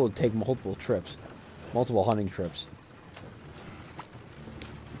there. I will take multiple trips. Multiple hunting trips.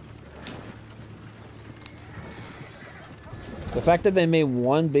 The fact that they made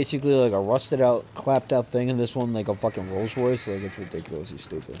one basically like a rusted out, clapped out thing and this one like a fucking Rolls Royce, like it's ridiculously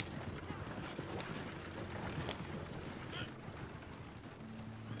stupid.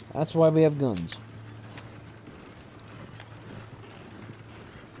 That's why we have guns.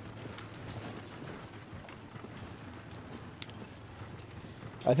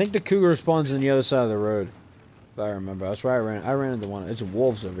 I think the cougar spawns on the other side of the road. If I remember. That's why I ran into one. It's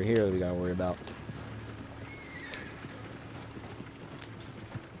wolves over here that we gotta worry about.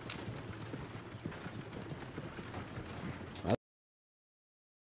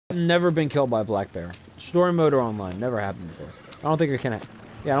 I've never been killed by a black bear. Story mode or online. Never happened before. I don't think it can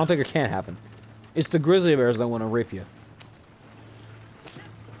yeah, I don't think it can happen. It's the grizzly bears that want to rape you.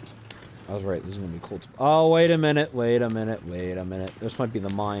 I was right, this is gonna be cool. Oh, wait a minute, wait a minute, wait a minute. This might be the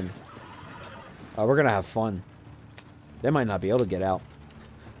mine. We're gonna have fun. They might not be able to get out.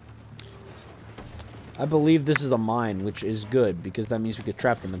 I believe this is a mine, which is good, because that means we could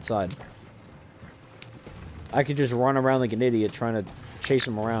trap them inside. I could just run around like an idiot trying to chase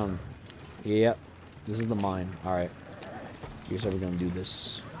them around. Yep. This is the mine. Alright. Here's how we're gonna do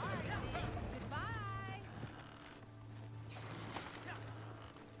this.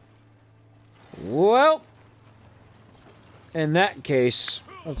 Well, in that case,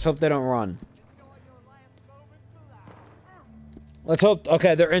 let's hope they don't run. Let's hope.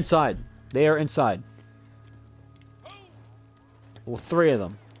 Okay, they're inside. They are inside. Well, 3 of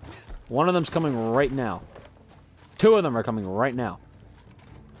them. One of them's coming right now. 2 of them are coming right now.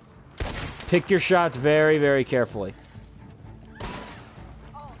 Pick your shots very, very carefully.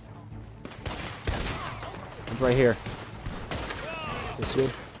 One's right here. Is this you?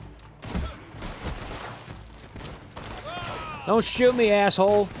 Don't shoot me,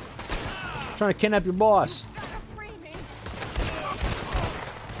 asshole! I'm trying to kidnap your boss.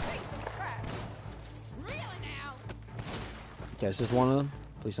 Okay, is this one of them?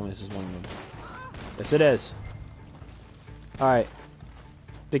 Please tell me this is one of them. Yes, it is. Alright.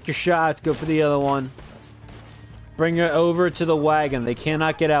 Pick your shots, go for the other one. Bring it over to the wagon. They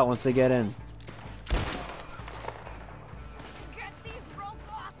cannot get out once they get in. Get these ropes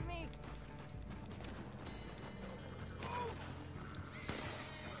off me.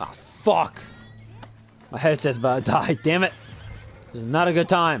 Ah, fuck! My headset's about to die, damn it! This is not a good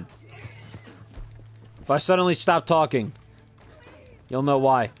time. If I suddenly stop talking, you'll know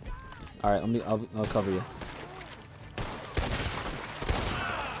why. Alright, I'll cover you.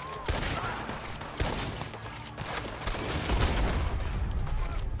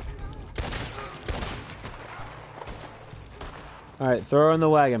 Alright, throw her in the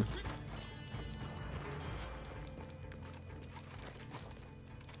wagon.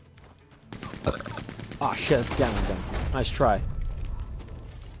 Oh shit, it's down. Nice try.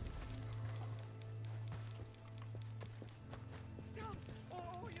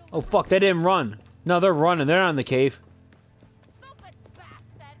 Oh fuck, they didn't run. No, they're running. They're not in the cave.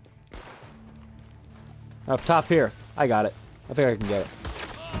 Up top here. I got it. I think I can get it.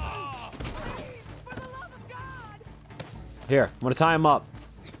 Here, I'm gonna tie them up.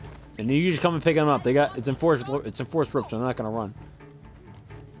 And you just come and pick them up. It's enforced rope, so they're not gonna run.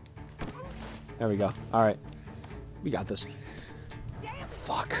 There we go. Alright. We got this.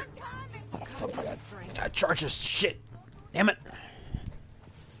 Fuck. Oh fuck, I got charge this shit. Damn it.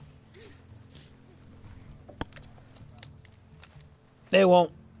 They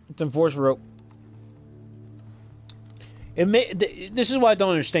won't. It's enforced rope. This is why I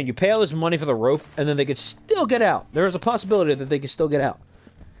don't understand. You pay all this money for the rope, and then they could still get out. There is a possibility that they could still get out.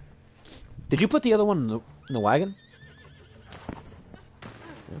 Did you put the other one in the wagon?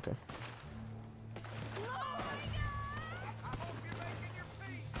 Okay.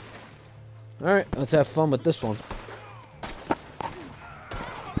 Alright, let's have fun with this one.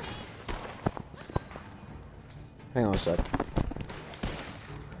 Hang on a sec.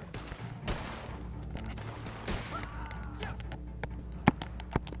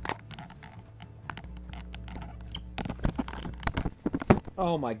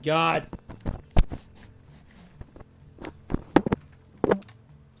 Oh my god.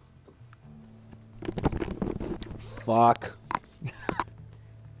 Fuck.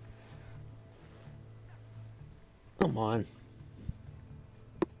 Come on.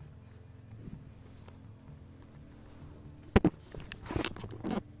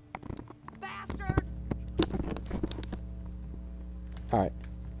 Bastard! Alright.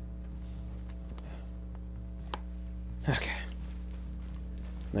 Okay.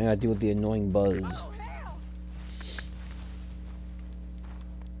 Now I gotta deal with the annoying buzz. Oh, hell!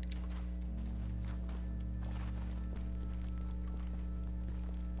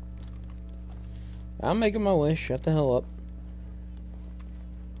 I'm making my way. Shut the hell up.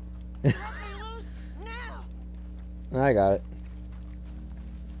 Let me loose now! I got it.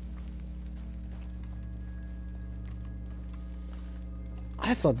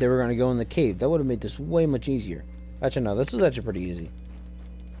 I thought they were gonna go in the cave. That would have made this way much easier. Actually, no. This is actually pretty easy.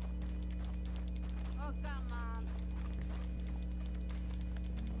 Oh, come on.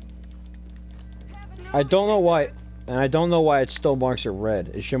 I don't know why, and I don't know why it still marks it red.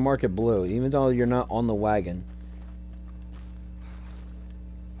 It should mark it blue, even though you're not on the wagon.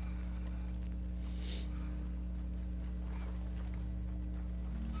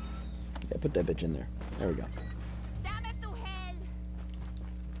 Yeah, put that bitch in there. There we go.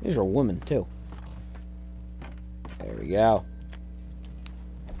 These are women, too. There we go.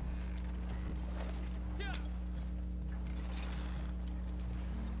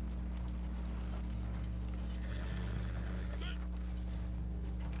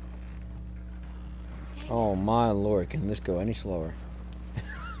 Oh my lord, can this go any slower?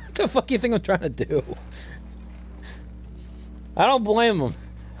 What the fuck do you think I'm trying to do? I don't blame him.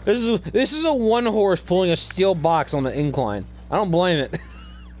 This is a one horse pulling a steel box on the incline. I don't blame it.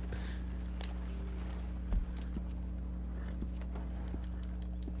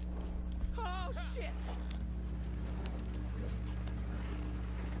 Oh shit!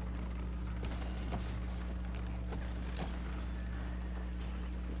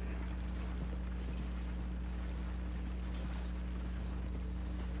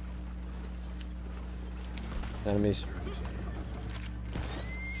 Enemies.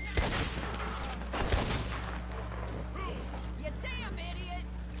 You damn idiot!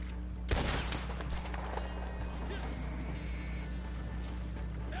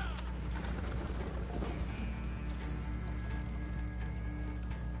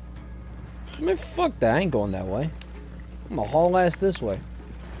 I mean, fuck that. I ain't going that way. I'm gonna haul ass this way.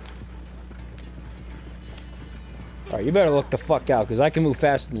 Alright, you better look the fuck out, because I can move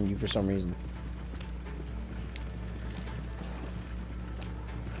faster than you for some reason.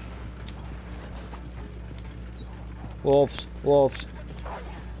 Wolves. Wolves.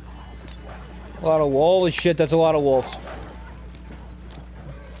 A lot of... Holy shit, that's a lot of wolves.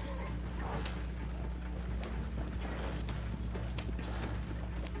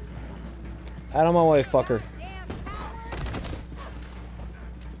 Out of my way, fucker.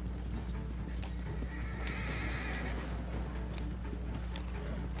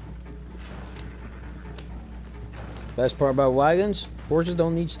 Best part about wagons, horses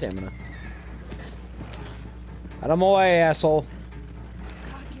don't need stamina. Out of my way, asshole.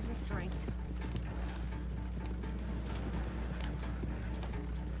 God, give me strength.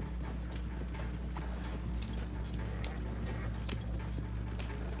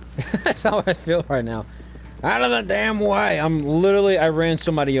 That's how I feel right now. Out of the damn way! I ran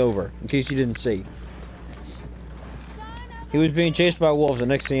somebody over, in case you didn't see. He was being chased by wolves, the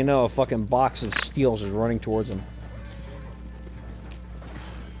next thing you know, a fucking box of steels is running towards him.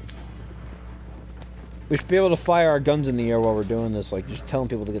 We should be able to fire our guns in the air while we're doing this, like just telling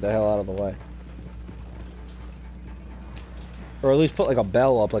people to get the hell out of the way. Or at least put like a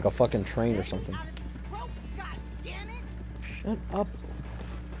bell up, like a fucking train or something. God damn it! Shut up.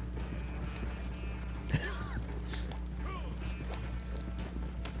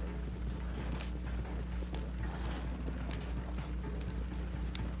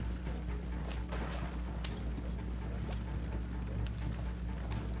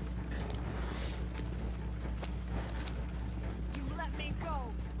 You let me go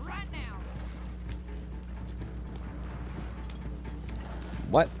right now.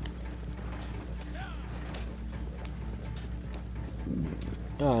 What?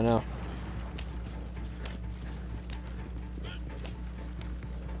 Oh no.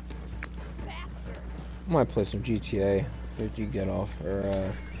 Bastard. I might play some GTA if you get off,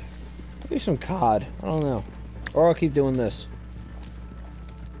 or maybe some COD. I don't know. Or I'll keep doing this.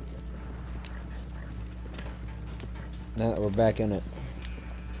 Now that we're back in it.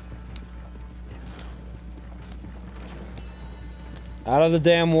 Out of the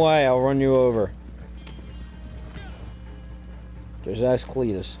damn way, I'll run you over. Just ask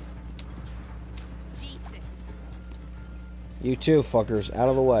Cletus. Jesus. You too, fuckers. Out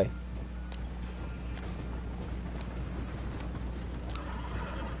of the way.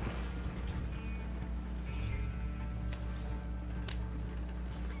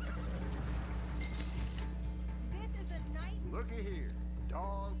 This is a night. Looky here.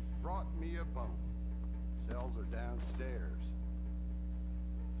 Dog brought me a bone. Cells are downstairs.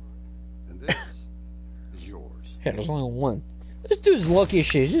 And this is yours. Yeah, there's only one. This dude's lucky as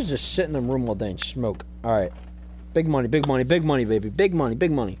shit. He's just sit in the room all day and smoke. Alright. Big money, big money, big money, baby. Big money,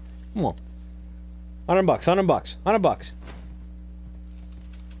 big money. Come on. $100, $100, $100.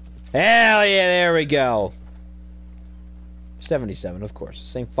 Hell yeah, there we go. 77, of course.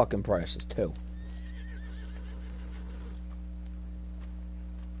 Same fucking price as 2.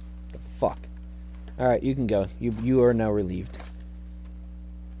 The fuck. Alright, you can go. You are now relieved.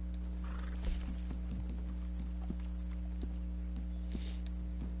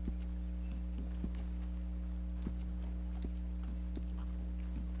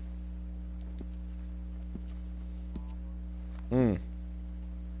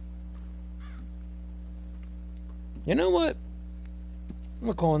 You know what?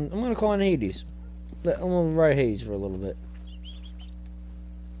 I'm gonna call in Hades. I'm gonna ride Hades for a little bit.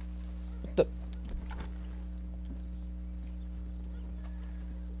 What the?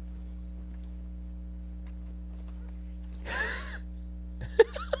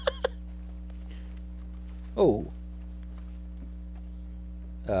 Oh.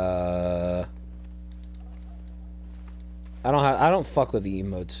 I don't fuck with the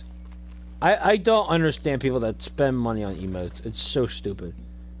emotes. I don't understand people that spend money on emotes. It's so stupid.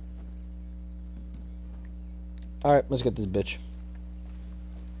 Alright, let's get this bitch.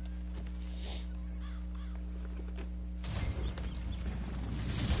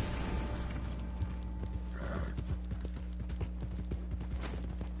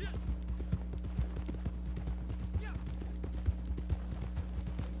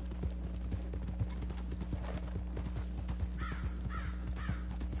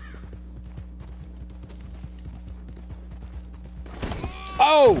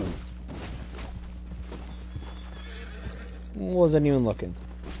 Oh! Wasn't even looking.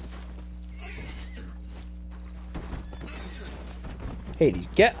 Hades,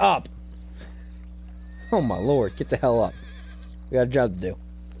 get up! Oh my lord, get the hell up. We got a job to do.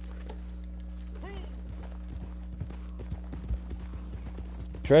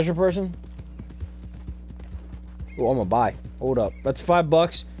 Treasure person? Oh, I'm gonna buy. Hold up. That's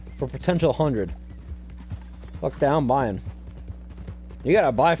 $5 for potential 100. Fuck that, I'm buying. You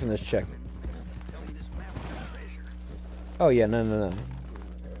gotta buy from this chick. Oh yeah, no.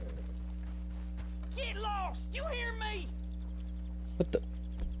 Get lost! You hear me? What the?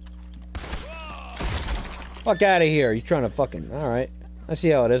 Fuck out of here! You trying to fucking? All right. I see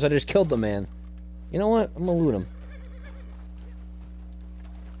how it is. I just killed the man. You know what? I'm gonna loot him.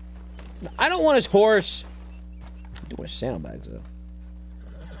 I don't want his horse. I'm doing his saddlebags though.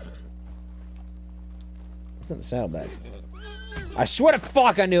 What's in the saddlebags? I swear to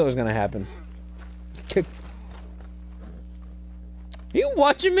fuck, I knew it was gonna happen. Kick. Are you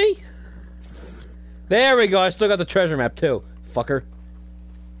watching me? There we go. I still got the treasure map too, fucker.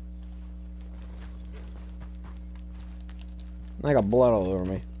 I got blood all over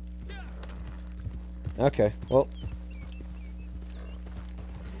me. Okay, well.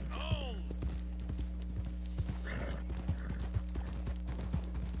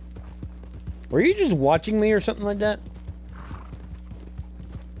 Were you just watching me or something like that?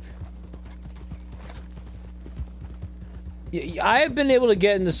 I have been able to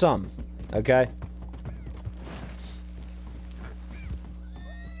get into some, okay?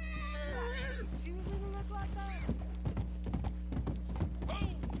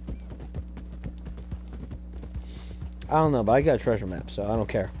 I don't know, but I got a treasure map, so I don't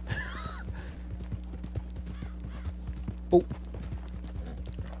care. Oh,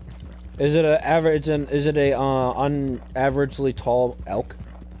 is it a average? Is it a unaveragely tall elk?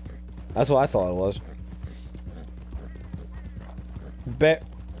 That's what I thought it was. Bear.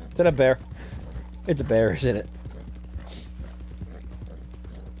 Is it a bear? It's a bear, isn't it?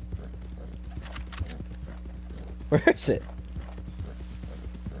 Where is it?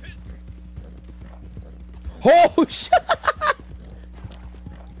 Oh shit!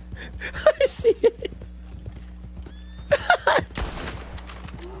 I see it.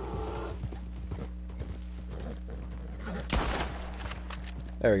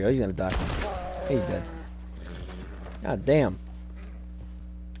 There we go. He's gonna die. He's dead. God damn.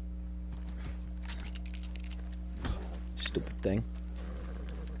 Stupid thing.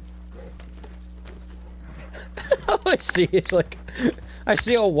 I see. It's like I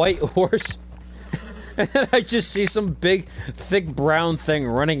see a white horse. And then I just see some big, thick brown thing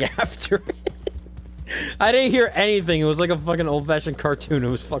running after it. I didn't hear anything. It was like a fucking old-fashioned cartoon. It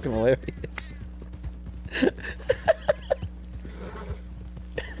was fucking hilarious. That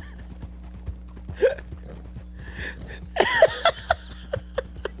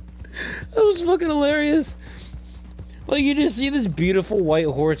was fucking hilarious. Like, you just see this beautiful white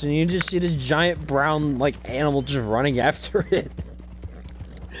horse, and you just see this giant brown, like, animal just running after it.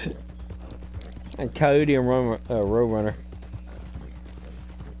 And Coyote and Roadrunner.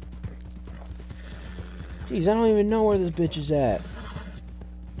 Jeez, I don't even know where this bitch is at.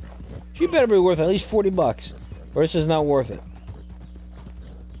 She better be worth at least $40, or this is not worth it.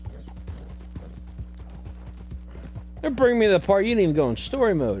 They're bringing me to the part you didn't even go in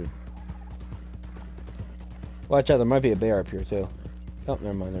story mode. Watch out, there might be a bear up here too. Oh,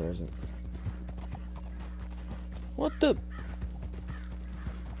 never mind, there isn't. What the?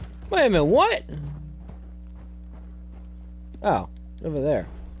 Wait a minute, what? Oh, over there.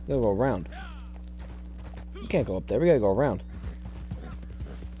 We gotta go around. We can't go up there, we gotta go around.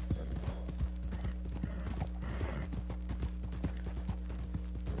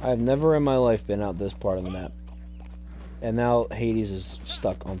 I've never in my life been out this part of the map. And now Hades is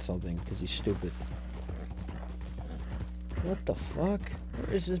stuck on something because he's stupid. What the fuck?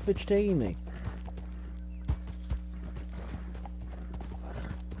 Where is this bitch taking me?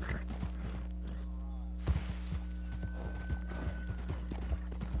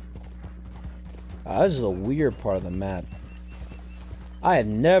 This is a weird part of the map. I have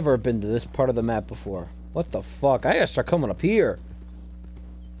never been to this part of the map before. What the fuck? I gotta start coming up here.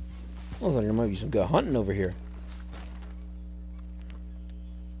 Looks like there might be some good hunting over here.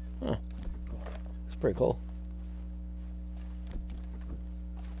 Huh. It's pretty cool.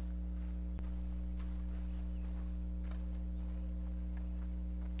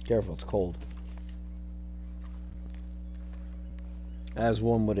 Careful, it's cold. As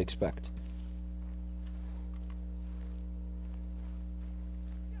one would expect.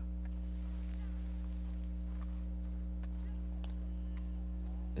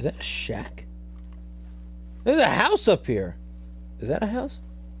 Is that a shack? There's a house up here. Is that a house?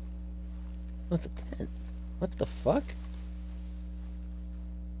 What's a tent? What the fuck?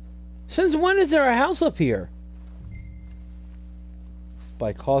 Since when is there a house up here?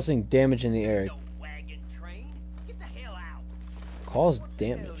 By causing damage in the area. No wagon train. Get the hell out. Cause What the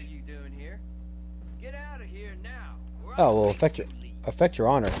damage. hell are you doing here? Get out of here now. or Oh I'll well, make affect you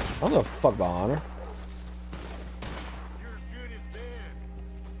your leave. honor. I don't give a fuck about honor. You're as good as dead.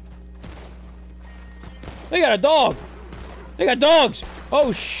 They got a dog. They got dogs.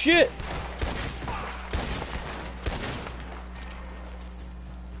 Oh shit.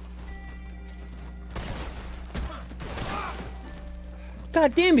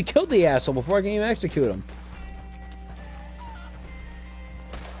 God damn, he killed the asshole before I can even execute him.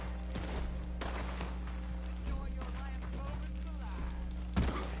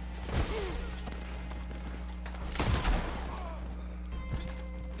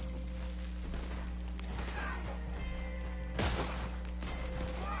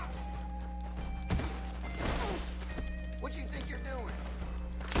 What you think you're doing?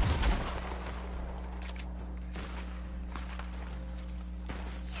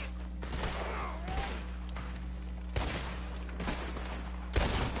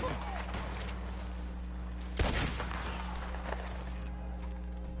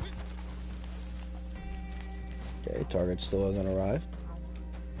 Okay, target still hasn't arrived.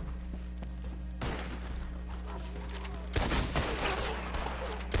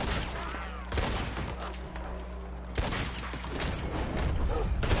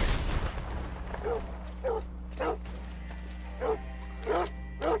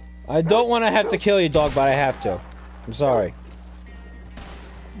 I don't want to have to kill you, dog, but I have to. I'm sorry.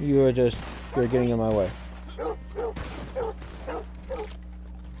 You're getting in my way.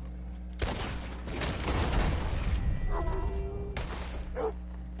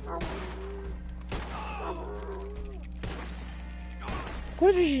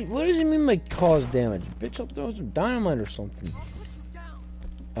 What does he mean by cause damage? Bitch, I'll throw some dynamite or something.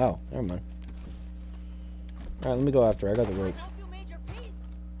 Oh, never mind. Alright, let me go after her. I got the rope.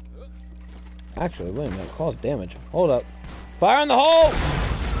 Actually, wait a minute. Cause damage. Hold up. Fire in the hole!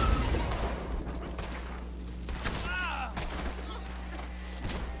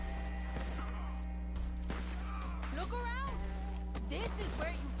 Look around. This is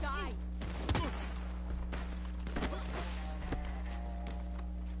where you die.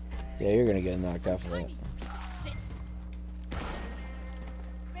 Yeah, you're gonna get knocked out for that. Shit.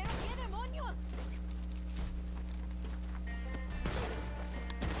 Pero qué demonios.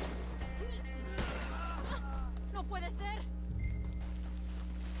 No puede ser.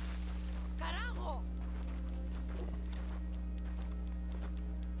 Carajo.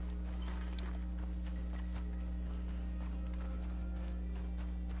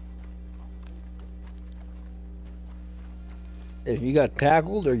 If you got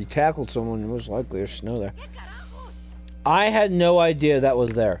tackled or you tackled someone, most likely there's snow there. ¿Qué carajos? I had no idea that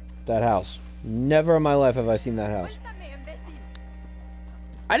was there. That house. Never in my life have I seen that house. Suéltame, imbécil.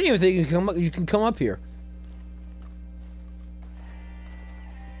 I didn't even think you can come up here.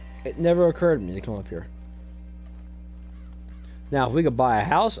 It never occurred to me to come up here. Now, if we could buy a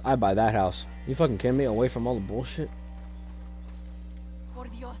house, I'd buy that house. You fucking kidding me? Away from all the bullshit? Por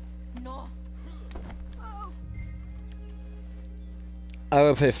Dios, no. I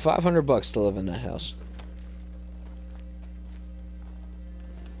would pay $500 to live in that house.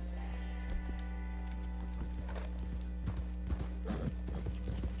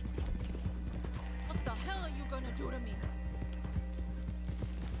 What the hell are you gonna do to me?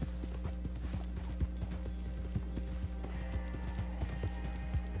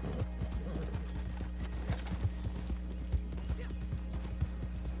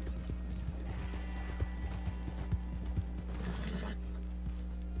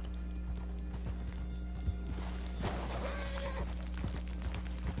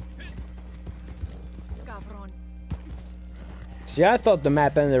 Cabrón. See, I thought the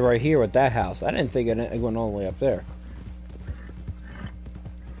map ended right here with that house. I didn't think it went all the way up there.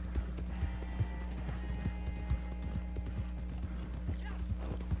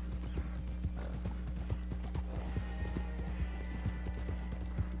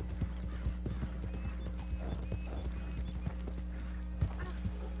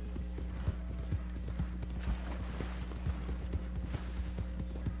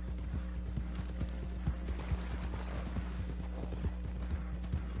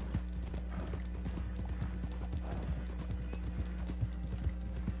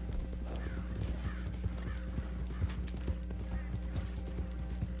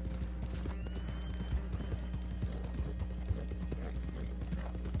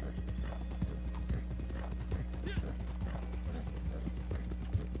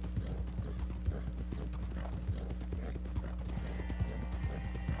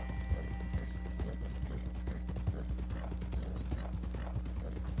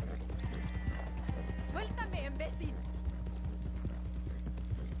 imbécile!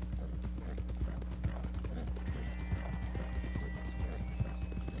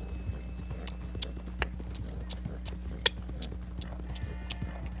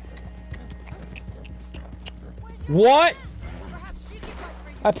 What? Perhaps she can fight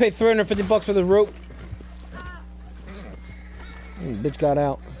for you. I paid $350 for the rope. Bitch got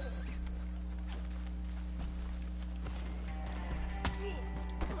out.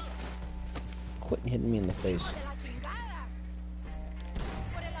 Quit hitting me in the face. ¡Hijo de la chingada!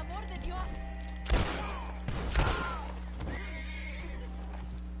 ¡Por el amor de Dios!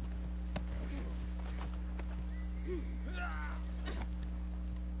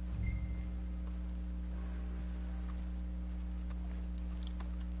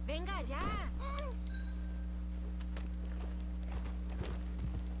 ¡Venga ya!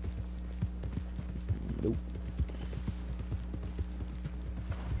 Nope.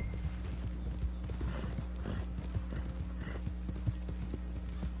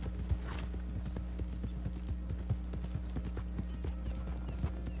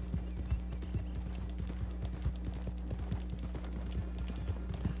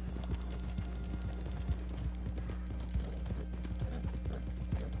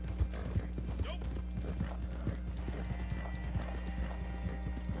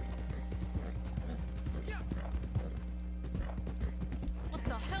 What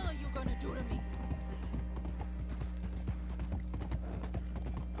the hell are you gonna do to me?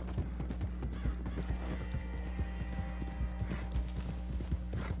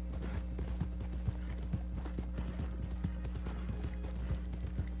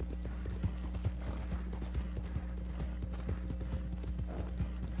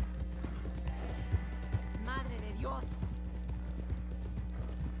 Madre de Dios.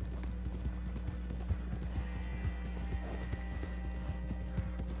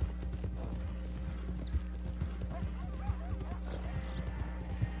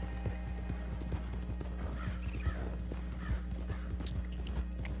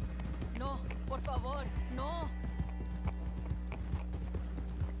 No, por favor, no.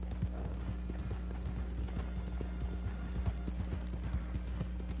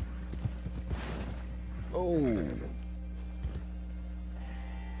 Oh.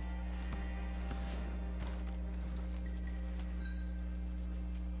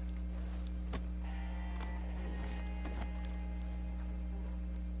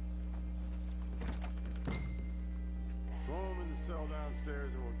 Throw him in the cell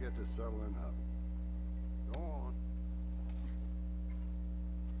downstairs and we'll get to settling up. Go on.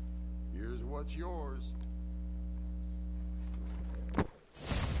 Here's what's yours.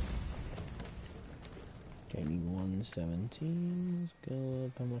 Okay, 117 is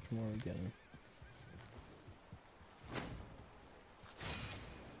good. How much more are we getting?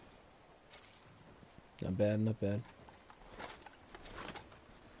 Not bad, not bad.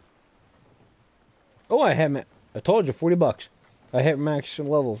 Oh, I had I told you, $40. I hit max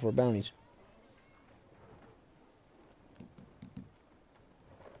level for bounties.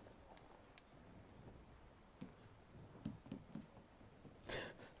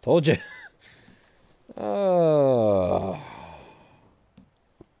 Told you. Oh.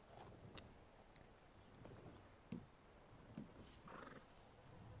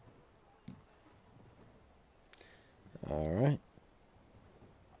 All right.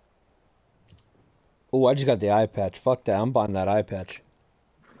 Oh, I just got the eye patch. Fuck that. I'm buying that eye patch.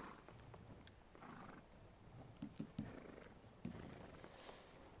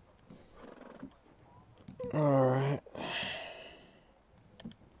 All right.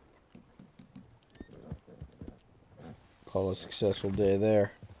 Call a successful day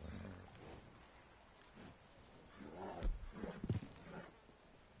there.